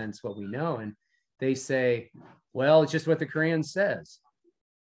any sense what we know. And they say, well, it's just what the Quran says.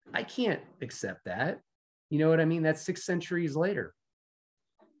 I can't accept that. You know what I mean? That's 6 centuries later.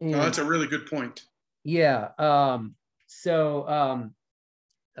 And, that's a really good point. Yeah.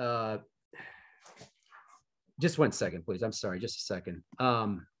 Just 1 second, please. I'm sorry. Just a second.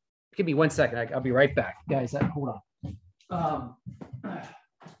 Give me 1 second. I'll be right back. Guys, hold on.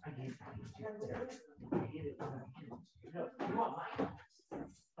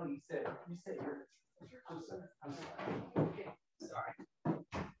 Oh, you said you're okay.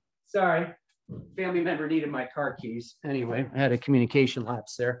 Sorry. Family member needed my car keys. Anyway, I had a communication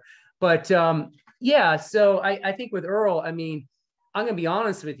lapse there. But yeah, so I think with Earl, I mean, I'm going to be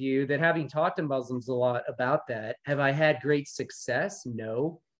honest with you that having talked to Muslims a lot about that, have I had great success?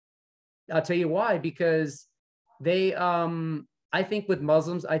 No. I'll tell you why, because they, I think with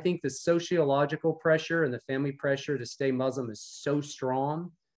Muslims, I think the sociological pressure and the family pressure to stay Muslim is so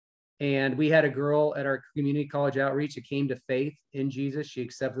strong. And we had a girl at our community college outreach that came to faith in Jesus. She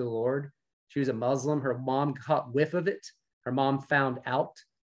accepted the Lord. She was a Muslim. Her mom caught whiff of it. Her mom found out.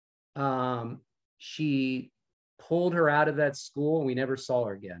 She pulled her out of that school and we never saw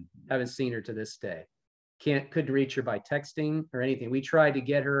her again. Haven't seen her to this day. Couldn't reach her by texting or anything. We tried to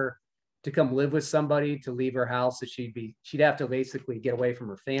get her to come live with somebody, to leave her house. So she'd have to basically get away from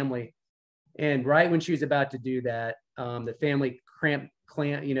her family. And right when she was about to do that, the family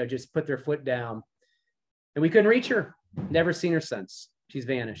just put their foot down and we couldn't reach her. Never seen her since. She's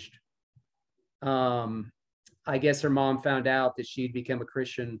vanished. I guess her mom found out that she'd become a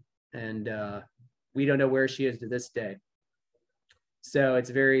Christian, and we don't know where she is to this day. So it's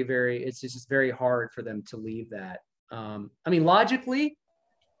it's just very hard for them to leave that. I mean, logically,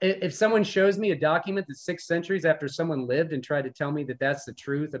 if someone shows me a document that's 6 centuries after someone lived and tried to tell me that that's the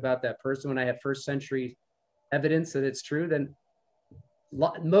truth about that person, when I have first century evidence that it's true, then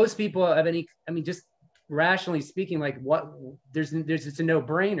most people have just rationally speaking, like it's a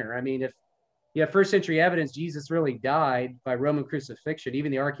no-brainer. I mean, if you have first century evidence, Jesus really died by Roman crucifixion.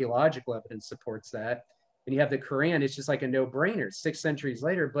 Even the archaeological evidence supports that. And you have the Quran, it's just like a no-brainer 6 centuries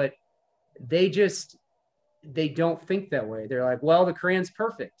later, but they don't think that way. They're like, well, the Quran's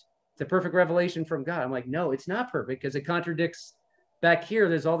perfect. It's a perfect revelation from God. I'm like, no, it's not perfect because it contradicts back here.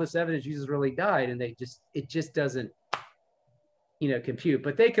 There's all this evidence Jesus really died, and it just doesn't, compute.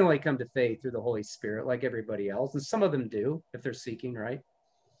 But they can only come to faith through the Holy Spirit like everybody else. And some of them do if they're seeking, right?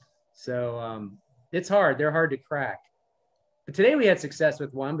 So it's hard. They're hard to crack. But today we had success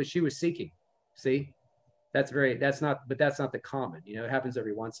with one, but she was seeking. See, that's not the common, it happens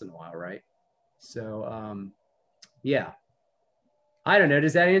every once in a while, right? So yeah, I don't know.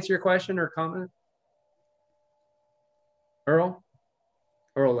 Does that answer your question or comment? Earl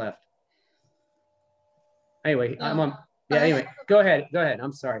left. Anyway, I'm on. Yeah. Anyway, go ahead.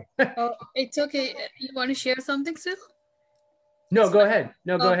 I'm sorry. Oh, it's okay. You want to share something still? No, go ahead.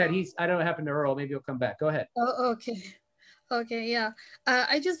 No, go ahead. I don't know what happened to Earl. Maybe he'll come back. Go ahead. Oh, okay. Okay, yeah.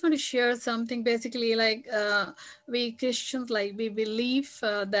 I just want to share something. Basically, like we Christians, like we believe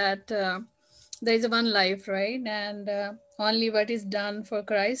that there is one life, right? And only what is done for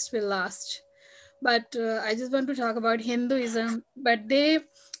Christ will last. But I just want to talk about Hinduism. But in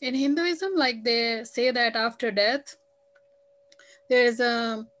Hinduism, like they say that after death, there's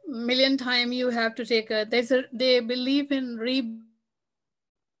a million time you have to take they believe in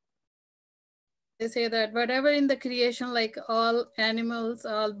They say that whatever in the creation, like all animals,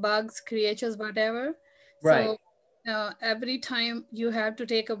 all bugs, creatures, whatever. Right. So every time you have to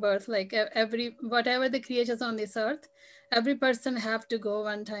take a birth, like whatever the creatures on this earth, every person have to go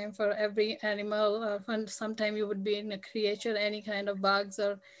one time. For every animal, or sometime you would be in a creature, any kind of bugs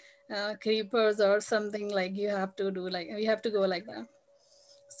or creepers or something, like you have to do, like you have to go like that.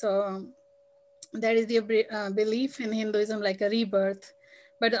 So that is the belief in Hinduism, like a rebirth.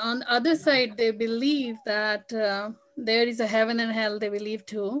 But on the other side, they believe that there is a heaven and hell, they believe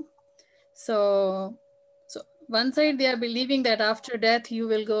too. So one side they are believing that after death you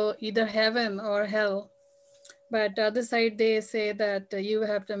will go either heaven or hell. But the other side they say that you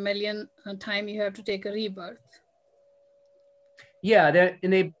have a million time you have to take a rebirth. Yeah,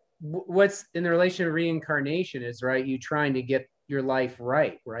 what's in the relation of reincarnation is, right, you trying to get your life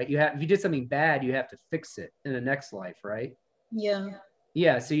right? If you did something bad, you have to fix it in the next life, right?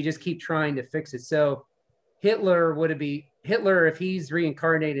 Yeah, so you just keep trying to fix it. So Hitler, if he's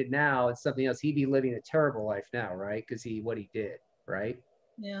reincarnated now, it's something else. He'd be living a terrible life now, right? Because what he did, right?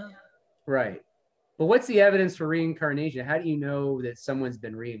 Yeah. Right. But what's the evidence for reincarnation? How do you know that someone's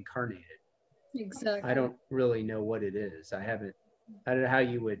been reincarnated? Exactly. I don't really know what it is. I don't know how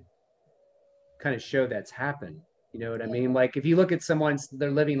you would kind of show that's happened. You know what I mean? Like if you look at someone,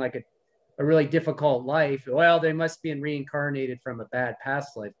 they're living like a really difficult life. Well, they must be reincarnated from a bad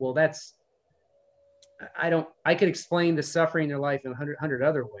past life. Well, I could explain the suffering in their life in 100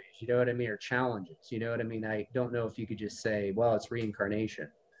 other ways, you know what I mean? Or challenges, you know what I mean? I don't know if you could just say, well, it's reincarnation.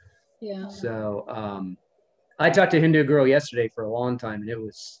 Yeah. So I talked to a Hindu girl yesterday for a long time,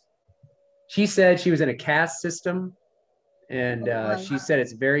 and she said she was in a caste system, and she said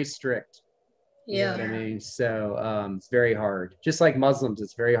it's very strict. You know what I mean? So it's very hard. Just like Muslims,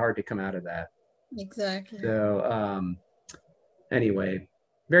 it's very hard to come out of that. Exactly. So anyway,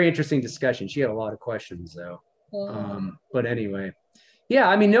 very interesting discussion. She had a lot of questions though. But anyway, yeah,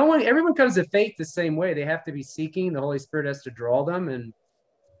 I mean, everyone comes to faith the same way. They have to be seeking. The Holy Spirit has to draw them. And,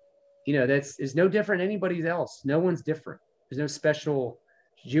 you know, is no different than anybody else. No one's different. There's no special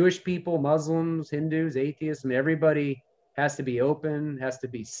Jewish people, Muslims, Hindus, atheists. I mean, everybody has to be open, has to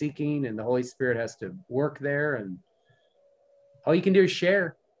be seeking, and the Holy Spirit has to work there. And all you can do is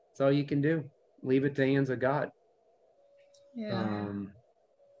share. That's all you can do. Leave it to the hands of God. Yeah.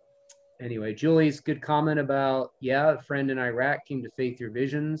 Anyway, Julie's good comment about, a friend in Iraq came to faith through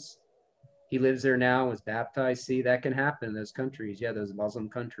visions. He lives there now, was baptized. See, that can happen in those countries. Yeah, those Muslim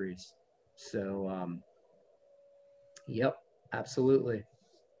countries. So, yep, absolutely.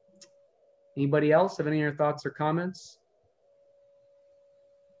 Anybody else have any other thoughts or comments?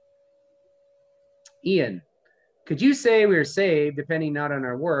 Ian, could you say we are saved depending not on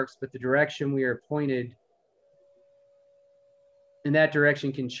our works, but the direction we are pointed in that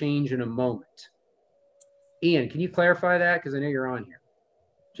direction can change in a moment? Ian, can you clarify that? Because I know you're on here.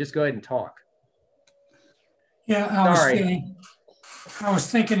 Just go ahead and talk. Yeah, I was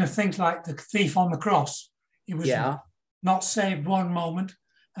thinking of things like the thief on the cross. He was not saved one moment,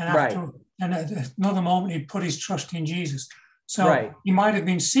 and after another moment, he put his trust in Jesus. So he might have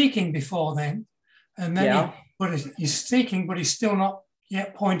been seeking before then, and then he's seeking, but he's still not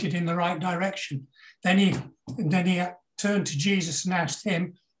yet pointed in the right direction. Then he turned to Jesus and asked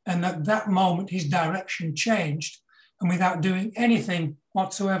him, and at that moment his direction changed, and without doing anything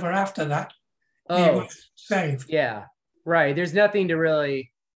whatsoever after that, he was saved. Yeah, right. There's nothing to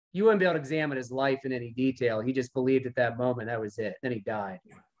really, you wouldn't be able to examine his life in any detail. He just believed at that moment, that was it. Then he died.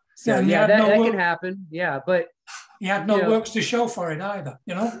 So that can happen. Yeah, but he had no works to show for it either,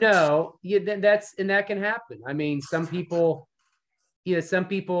 you know? No, that can happen. I mean, some people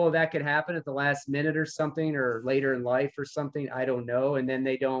that could happen at the last minute or something, or later in life or something, I don't know. And then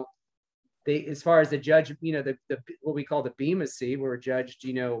they as far as the judge, you know, the what we call the bema seat, we're judged,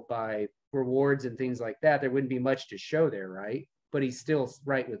 you know, by rewards and things like that. There wouldn't be much to show there, right? But he's still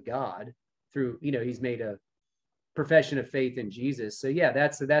right with God through, you know, he's made a profession of faith in Jesus. So yeah,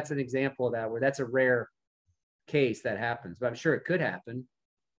 that's an example of that, where that's a rare case that happens, but I'm sure it could happen.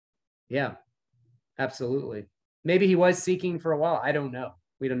 Yeah, absolutely. Maybe he was seeking for a while. I don't know.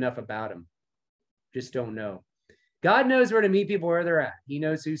 We don't know enough about him. Just don't know. God knows where to meet people where they're at. He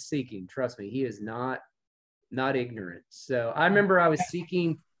knows who's seeking. Trust me, he is not ignorant. So I remember I was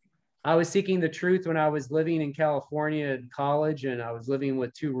seeking the truth when I was living in California in college, and I was living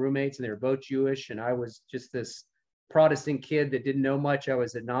with two roommates, and they were both Jewish, and I was just this Protestant kid that didn't know much. I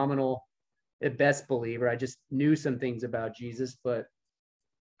was a nominal at best believer. I just knew some things about Jesus, but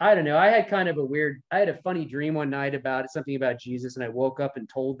I don't know. I had a funny dream one night about something about Jesus, and I woke up and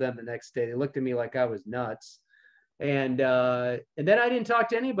told them the next day. They looked at me like I was nuts. And then I didn't talk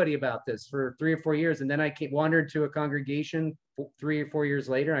to anybody about this for 3 or 4 years. And then I wandered to a congregation 3 or 4 years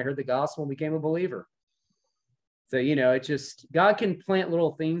later, and I heard the gospel and became a believer. So, you know, it just, God can plant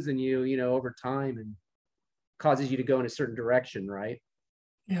little things in you, you know, over time and causes you to go in a certain direction, right?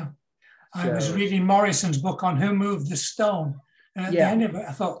 Yeah. I was reading Morrison's book on Who Moved the Stone. And at the end of it,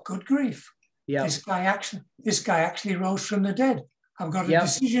 I thought, good grief. Yeah. This guy actually rose from the dead. I've got a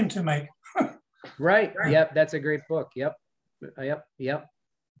decision to make. Right. Yep. That's a great book. Yep. Yep.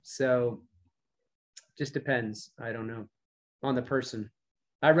 So just depends. I don't know, on the person.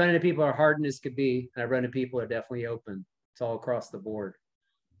 I run into people who are hardened as could be. And I run into people who are definitely open. It's all across the board.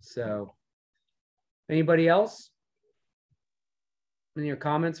 So anybody else? Any other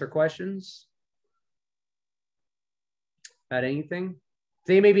comments or questions about anything? Is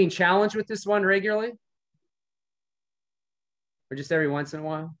anybody being challenged with this one regularly? Or just every once in a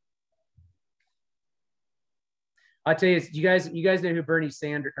while? I'll tell you, you guys know who Bernie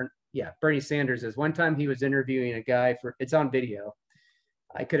Sanders, Bernie Sanders is. One time he was interviewing a guy it's on video.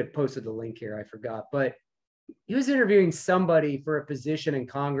 I could have posted the link here, I forgot, but he was interviewing somebody for a position in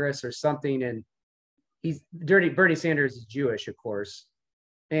Congress or something. And Bernie Sanders is Jewish, of course.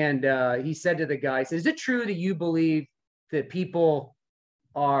 And he said to the guy, is it true that you believe that people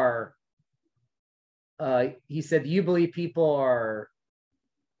are, he said, you believe people are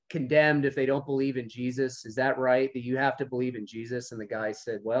condemned if they don't believe in Jesus? Is that right? That you have to believe in Jesus? And the guy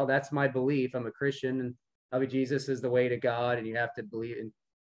said, well, that's my belief. I'm a Christian and I believe Jesus is the way to God and you have to believe in.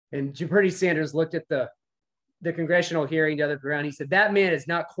 And Bernie Sanders looked at the congressional hearing the other ground. He said, that man is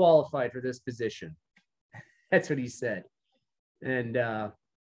not qualified for this position. That's what he said. And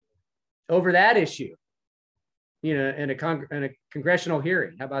over that issue, you know, in a congressional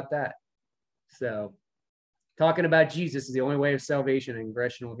hearing, how about that? So talking about Jesus is the only way of salvation in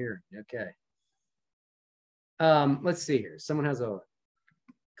congressional hearing. Okay. Let's see here. Someone has a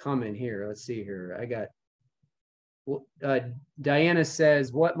comment here. Let's see here. I got, Diana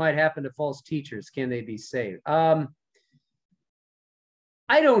says, what might happen to false teachers? Can they be saved? I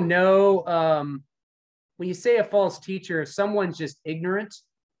don't know. When you say a false teacher, if someone's just ignorant,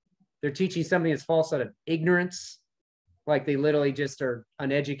 they're teaching something that's false out of ignorance, like they literally just are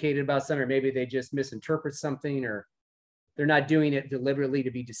uneducated about something, or maybe they just misinterpret something, or they're not doing it deliberately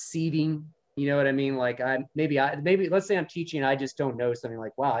to be deceiving. You know what I mean? Like maybe let's say I'm teaching, I just don't know something,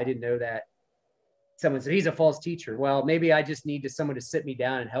 like, wow, I didn't know that. Someone said he's a false teacher. Well, maybe I just need someone to sit me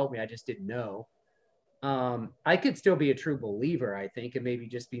down and help me. I just didn't know. I could still be a true believer, I think, and maybe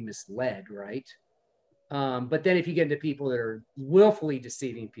just be misled, right? But then if you get into people that are willfully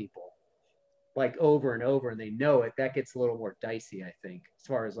deceiving people, like over and over, and they know it, that gets a little more dicey, I think, as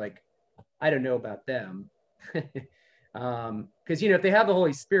far as like, I don't know about them. Because, you know, if they have the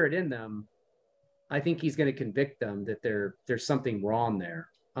Holy Spirit in them, I think he's going to convict them that there's something wrong there.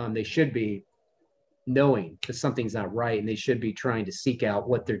 They should be knowing that something's not right, and they should be trying to seek out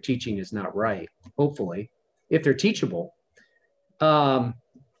what they're teaching is not right, hopefully, if they're teachable.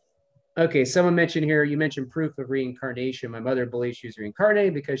 Okay, someone mentioned here, you mentioned proof of reincarnation. My mother believes she was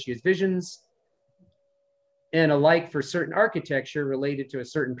reincarnated because she has visions and a like for certain architecture related to a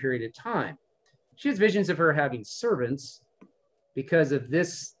certain period of time. She has visions of her having servants. Because of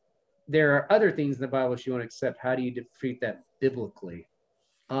this, there are other things in the Bible she won't accept. How do you defeat that biblically?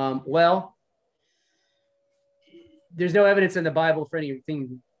 Well, there's no evidence in the Bible for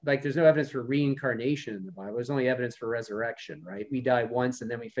anything, like there's no evidence for reincarnation in the Bible. There's only evidence for resurrection, right? We die once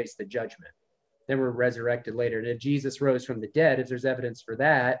and then we face the judgment. Then we're resurrected later. And if Jesus rose from the dead, if there's evidence for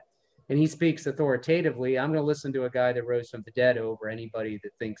that, and he speaks authoritatively, I'm going to listen to a guy that rose from the dead over anybody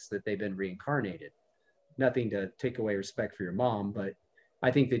that thinks that they've been reincarnated. Nothing to take away respect for your mom, but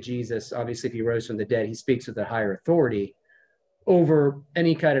I think that Jesus, obviously, if he rose from the dead, he speaks with a higher authority over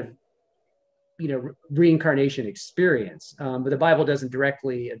any kind of, you know, reincarnation experience. But the Bible doesn't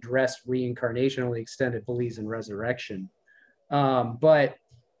directly address reincarnation, only extent it believes in resurrection. But,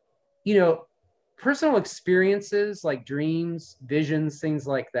 you know, personal experiences like dreams, visions, things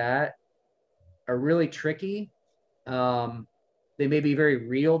like that are really tricky. They may be very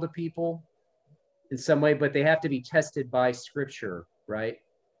real to people in some way, but they have to be tested by scripture, right?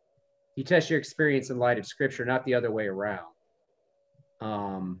 You test your experience in light of scripture, not the other way around.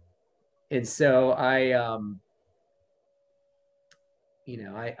 And so I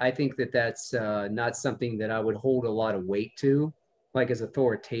think that that's not something that I would hold a lot of weight to, like as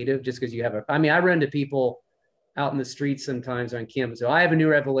authoritative, just because you have I run into people out in the streets sometimes on campus. So I have a new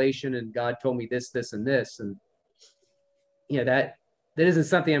revelation and God told me this, this, and this. And, you know, that isn't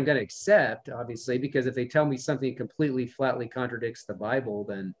something I'm going to accept, obviously, because if they tell me something completely flatly contradicts the Bible,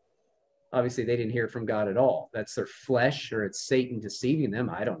 then obviously they didn't hear from God at all. That's their flesh, or it's Satan deceiving them.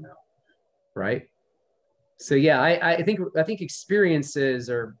 I don't know. Right. So, yeah, I think experiences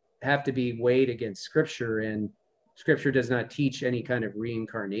have to be weighed against scripture. And Scripture does not teach any kind of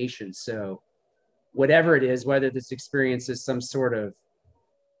reincarnation. So whatever it is, whether this experience is some sort of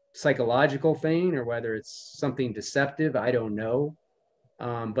psychological thing or whether it's something deceptive, I don't know.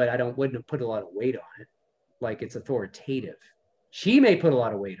 But I wouldn't put a lot of weight on it, like it's authoritative. She may put a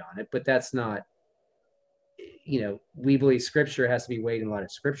lot of weight on it, but that's not, we believe Scripture has to be weighed in a lot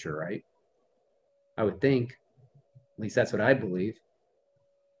of Scripture, right? I would think. At least that's what I believe.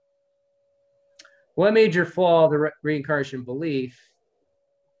 What major flaw of the reincarnation belief?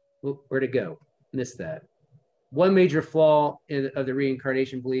 Where'd it go? Missed that. One major flaw of the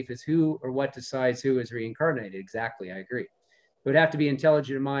reincarnation belief is who or what decides who is reincarnated. Exactly, I agree. It would have to be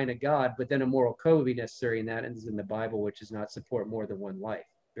intelligent mind of God, but then a moral code would be necessary, and that ends in the Bible, which does not support more than one life.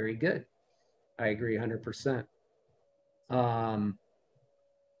 Very good. I agree 100%.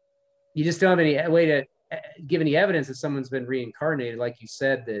 You just don't have any way to give any evidence that someone's been reincarnated. Like you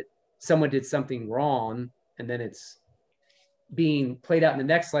said, that someone did something wrong, and then it's being played out in the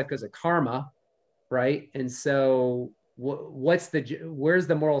next life because of karma, right? And so where's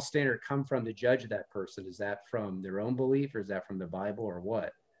the moral standard come from to judge that person? Is that from their own belief, or is that from the Bible, or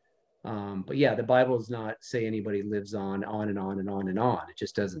what? But yeah, the Bible does not say anybody lives on and on and on and on. It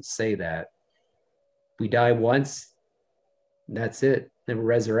just doesn't say that. We die once, that's it. Then we're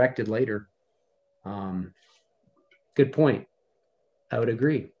resurrected later. Good point. I would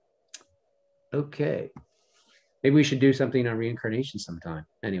agree. Okay. Maybe we should do something on reincarnation sometime.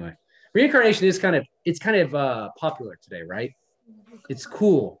 Anyway, reincarnation is kind of popular today, right? It's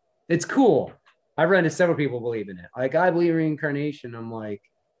cool. It's cool. I've run into several people believe in it. Like, I believe in reincarnation. I'm like,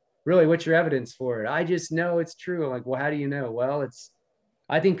 really, what's your evidence for it? I just know it's true. I'm like, well, how do you know? Well,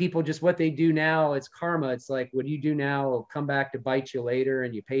 I think people just, what they do now, it's karma. It's like, what you do now will come back to bite you later,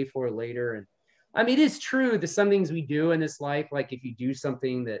 and you pay for it later. And I mean, it is true that some things we do in this life, like if you do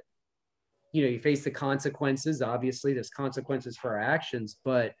something that, you face the consequences. Obviously, there's consequences for our actions,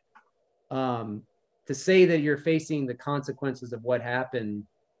 but to say that you're facing the consequences of what happened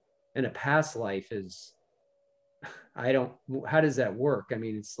in a past life is, how does that work? I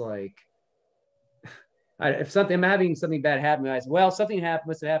mean, it's like, if I'm having something bad happen, I say, well, something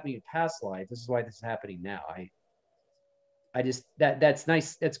must have happened in past life. This is why this is happening now. I just, that's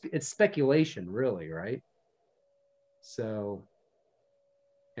nice. It's speculation, really, right? So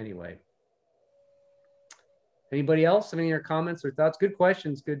anyway. Anybody else have any other comments or thoughts? Good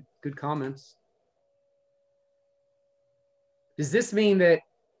questions, good comments. Does this mean that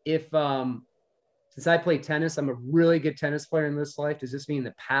if, since I play tennis, I'm a really good tennis player in this life, does this mean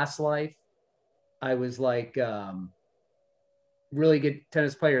the past life I was like really good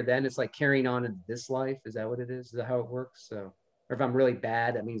tennis player then? It's like carrying on in this life? Is that what it is? Is that how it works? So, or if I'm really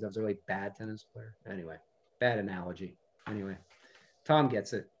bad, that means I was a really bad tennis player. Anyway, bad analogy. Anyway, Tom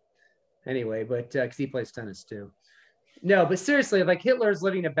gets it. Anyway, but because he plays tennis too. No, but seriously, like Hitler's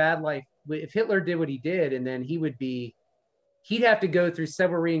living a bad life. If Hitler did what he did, and then he'd have to go through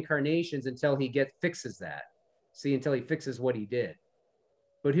several reincarnations until he fixes that. See, until he fixes what he did.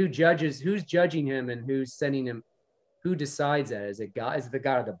 But who's judging him, and who's sending him? Who decides that? Is it God? Is it the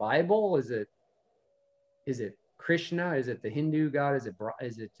God of the Bible? Is it Krishna? Is it the Hindu God? There's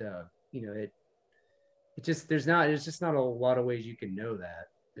just not a lot of ways you can know that.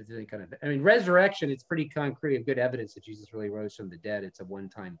 I mean, resurrection, it's pretty concrete and good evidence that Jesus really rose from the dead. It's a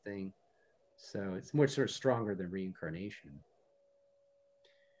one-time thing. So it's more sort of stronger than reincarnation.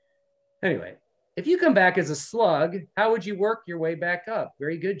 Anyway, if you come back as a slug, how would you work your way back up?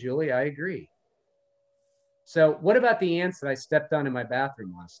 Very good, Julie. I agree. So what about the ants that I stepped on in my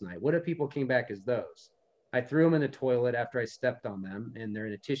bathroom last night? What if people came back as those? I threw them in the toilet after I stepped on them, and they're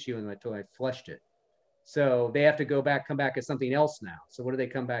in a tissue in my toilet. I flushed it. So they have to come back as something else now. So what do they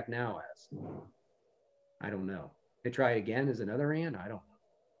come back now as? I don't know. They try again as another ant? I don't know.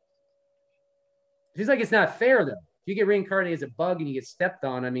 It seems like it's not fair, though. If you get reincarnated as a bug and you get stepped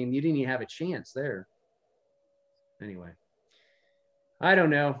on, I mean, you didn't even have a chance there. Anyway, I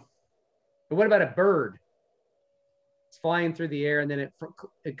don't know. But what about a bird? It's flying through the air, and then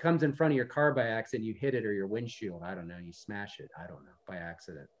it comes in front of your car by accident. You hit it, or your windshield. I don't know. You smash it. I don't know. By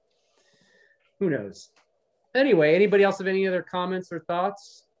accident. Who knows? Anyway, anybody else have any other comments or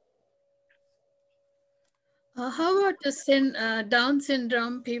thoughts? How about the Down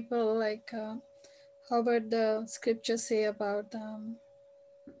syndrome people? Like, how about the scripture say about them?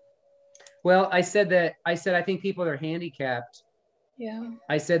 Well, I said I think people are handicapped. Yeah.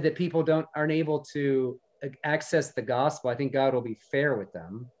 I said that people aren't able to access the gospel. I think God will be fair with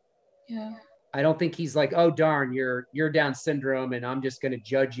them. Yeah. I don't think he's like, oh darn, you're Down syndrome, and I'm just going to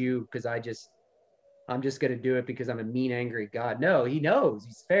judge you because I'm just going to do it because I'm a mean, angry God. No, he knows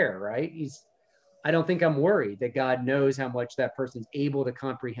he's fair, right? I don't think I'm worried that God knows how much that person's able to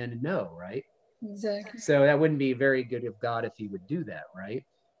comprehend and know, right? Exactly. So that wouldn't be very good of God if he would do that, right?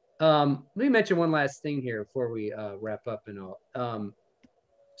 Let me mention one last thing here before we wrap up and all.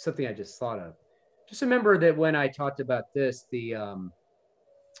 Something I just thought of. Just remember that when I talked about this, when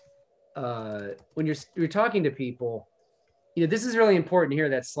you're talking to people, you know, this is really important here,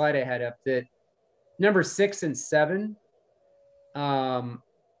 that slide I had up, that number 6 and 7, you know,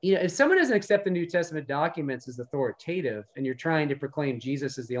 if someone doesn't accept the New Testament documents as authoritative and you're trying to proclaim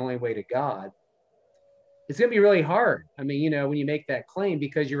Jesus is the only way to God, it's going to be really hard. I mean, you know, when you make that claim,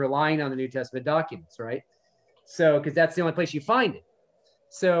 because you're relying on the New Testament documents, right? So, because that's the only place you find it.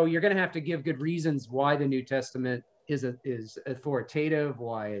 So you're going to have to give good reasons why the New Testament is authoritative,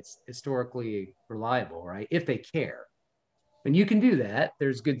 why it's historically reliable, right? If they care. And you can do that.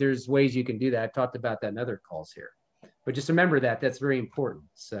 There's ways you can do that. I've talked about that in other calls here. But just remember that that's very important.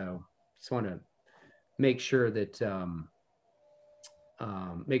 So just want to make sure that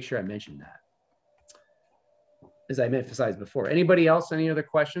make sure I mentioned that, as I emphasized before. Anybody else? Any other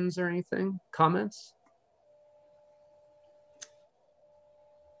questions or anything? Comments?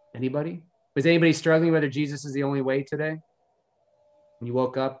 Anybody? Was anybody struggling whether Jesus is the only way today? When you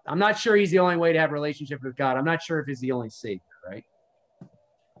woke up, I'm not sure he's the only way to have a relationship with God. I'm not sure if he's the only Savior, right?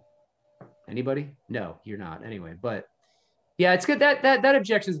 Anybody? No, you're not. Anyway, but yeah, it's good. That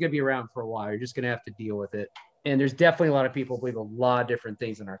objection is going to be around for a while. You're just going to have to deal with it. And there's definitely a lot of people who believe a lot of different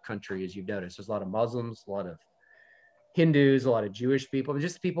things in our country, as you've noticed. There's a lot of Muslims, a lot of Hindus, a lot of Jewish people.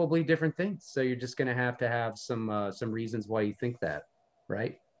 Just people believe different things. So you're just going to have some reasons why you think that,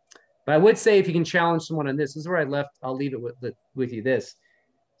 right? But I would say, if you can challenge someone on this is where I left. I'll leave it with you this.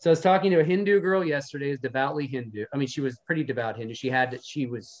 So I was talking to a Hindu girl yesterday, who's devoutly Hindu. I mean, she was pretty devout Hindu.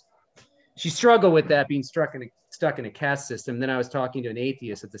 She struggled with that, being stuck in a caste system. Then I was talking to an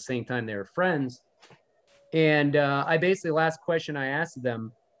atheist at the same time. They were friends. And I basically, last question I asked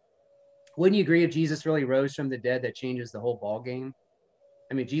them, wouldn't you agree if Jesus really rose from the dead, that changes the whole ball game?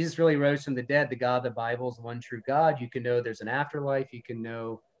 I mean, Jesus really rose from the dead. The God of the Bible is the one true God. You can know there's an afterlife. You can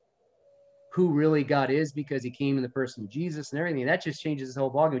know who really God is because he came in the person of Jesus and everything. That just changes this whole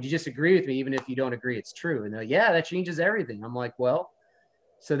ballgame. Would you just agree with me, even if you don't agree it's true? And yeah, that changes everything. I'm like, well,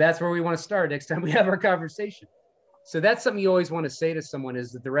 so that's where we want to start next time we have our conversation. So that's something you always want to say to someone,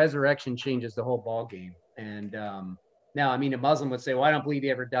 is that the resurrection changes the whole ballgame. And now, I mean, a Muslim would say, well, I don't believe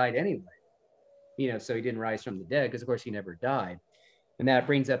he ever died anyway. You know, so he didn't rise from the dead, because of course he never died. And that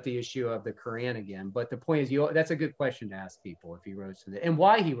brings up the issue of the Quran again. But the point is, that's a good question to ask people, if he rose from the dead. And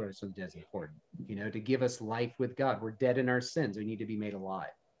why he rose from the dead is important, you know, to give us life with God. We're dead in our sins. We need to be made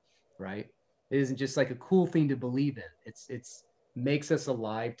alive, right? It isn't just like a cool thing to believe in. It's makes us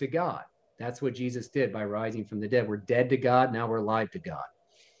alive to God. That's what Jesus did by rising from the dead. We're dead to God. Now we're alive to God.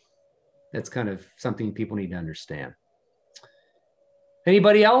 That's kind of something people need to understand.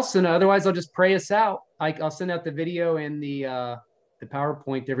 Anybody else? And otherwise, I'll just pray us out. I'll send out the video and the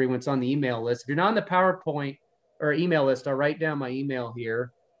PowerPoint to everyone's on the email list. If you're not on the PowerPoint or email list, I'll write down my email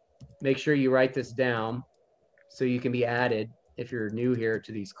here. Make sure you write this down so you can be added if you're new here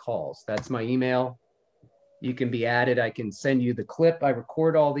to these calls. That's my email. You can be added. I can send you the clip. I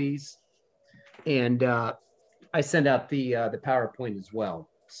record all these, and I send out the PowerPoint as well.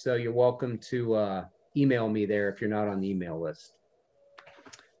 So you're welcome to email me there if you're not on the email list.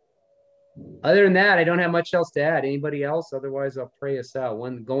 Other than that, I don't have much else to add. Anybody else? Otherwise, I'll pray us out.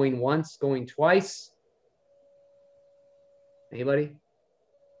 One going once, going twice. Anybody?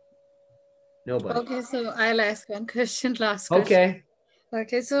 Nobody. Okay, so I'll ask one question, last question. Okay.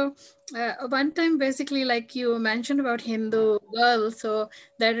 Okay, so one time, basically, like you mentioned about Hindu girl, so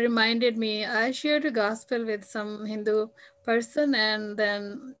that reminded me, I shared a gospel with some Hindu person, and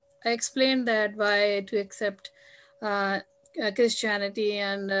then I explained that why to accept Christianity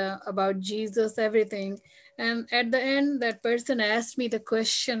and about Jesus, everything. And at the end, that person asked me the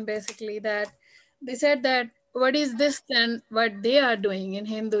question, basically, that they said that, what is this then, what they are doing in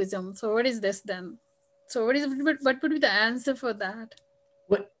Hinduism? So what is this then? So what would be the answer for that?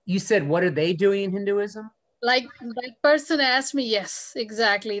 What you said, what are they doing in Hinduism? Like that person asked me, yes,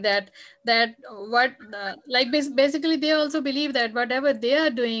 exactly, that what like basically they also believe that whatever they are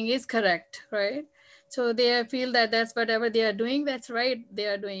doing is correct, right? So they feel that that's whatever they are doing, that's right, they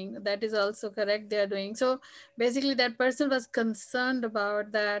are doing, that is also correct, they are doing. So basically that person was concerned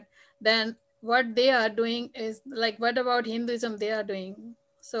about that, then what they are doing is like, what about Hinduism they are doing?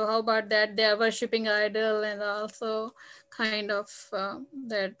 So how about that they are worshiping idol, and also kind of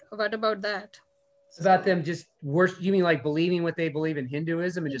that, what about that? About them just worship, you mean like believing what they believe in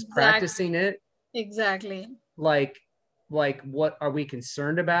Hinduism and just Exactly. practicing it? Exactly. Like like, what are we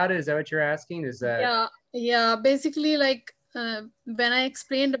concerned about? Is that what you're asking? Is that? Yeah. Basically, like when I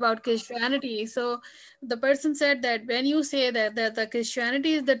explained about Christianity, so the person said that when you say that the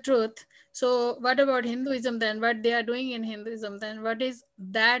Christianity is the truth, so what about Hinduism then? What they are doing in Hinduism then? What is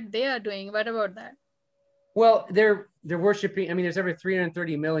that they are doing? What about that? Well, they're worshiping. I mean, there's over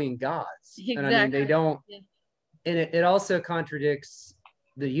 330 million gods, Exactly. and I mean, they don't. Yeah. And it also contradicts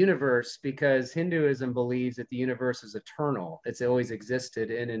the universe, because Hinduism believes that the universe is eternal. It's always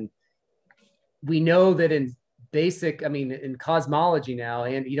existed. And we know that in basic, I mean, in cosmology now,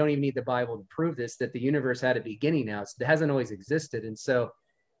 and you don't even need the Bible to prove this, that the universe had a beginning now. So it hasn't always existed. And so,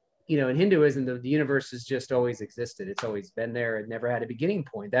 you know, in Hinduism, the universe has just always existed. It's always been there. It never had a beginning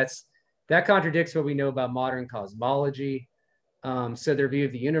point. That contradicts what we know about modern cosmology. So their view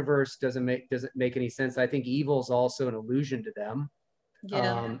of the universe doesn't make any sense. I think evil is also an illusion to them.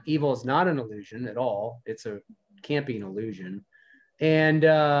 Yeah. Evil is not an illusion at all. Can't be an illusion. And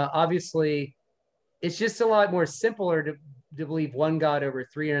obviously, it's just a lot more simpler to believe one God over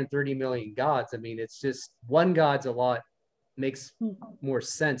 330 million gods. I mean, it's just one God's makes more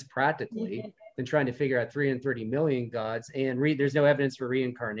sense practically than trying to figure out 330 million gods. And there's no evidence for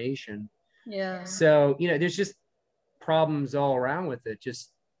reincarnation. Yeah. So, you know, there's just problems all around with it,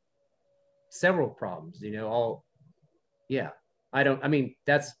 just several problems, you know,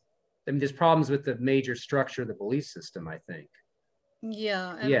 there's problems with the major structure of the belief system, I think.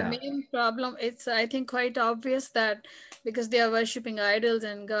 Yeah, and the main problem, it's, I think, quite obvious that because they are worshiping idols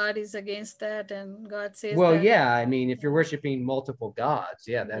and God is against that, and God says I mean, if you're worshiping multiple gods,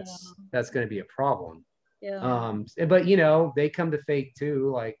 that's going to be a problem. Yeah. But you know, they come to faith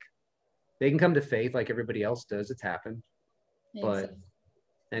too, like they can come to faith like everybody else does. It's happened. But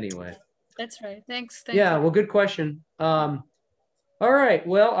anyway. That's right. Thanks. Yeah, well, good question. All right,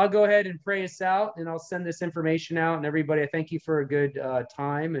 well, I'll go ahead and pray us out, and I'll send this information out. And everybody, I thank you for a good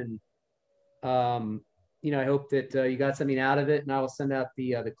time. And, you know, I hope that you got something out of it. And I will send out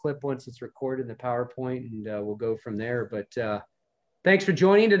the clip once it's recorded in the PowerPoint, and we'll go from there. But thanks for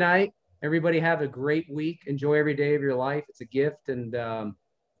joining tonight. Everybody have a great week. Enjoy every day of your life. It's a gift, and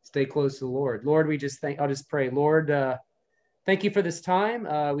stay close to the Lord. Lord, I'll just pray. Lord, thank you for this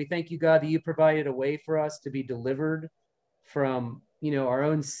time. We thank you, God, that you provided a way for us to be delivered from, you know, our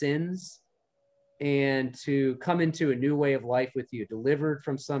own sins, and to come into a new way of life with you, delivered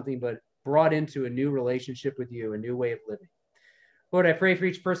from something, but brought into a new relationship with you, a new way of living. Lord, I pray for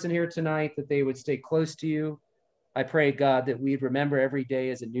each person here tonight that they would stay close to you. I pray, God, that we'd remember every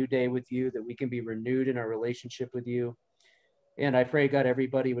day as a new day with you, that we can be renewed in our relationship with you. And I pray, God,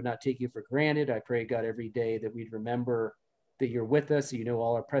 everybody would not take you for granted. I pray, God, every day that we'd remember that you're with us, you know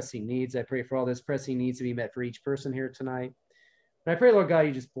all our pressing needs. I pray for all those pressing needs to be met for each person here tonight. And I pray, Lord God,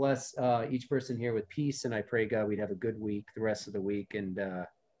 you just bless each person here with peace. And I pray, God, we'd have a good week, the rest of the week. And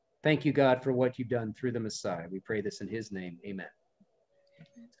thank you, God, for what you've done through the Messiah. We pray this in his name. Amen.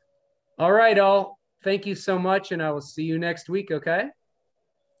 All right, all. Thank you so much. And I will see you next week, okay?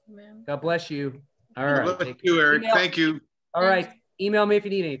 Amen. God bless you. All right. Thank you, Eric. Thank you. All right. Email me if you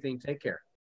need anything. Take care.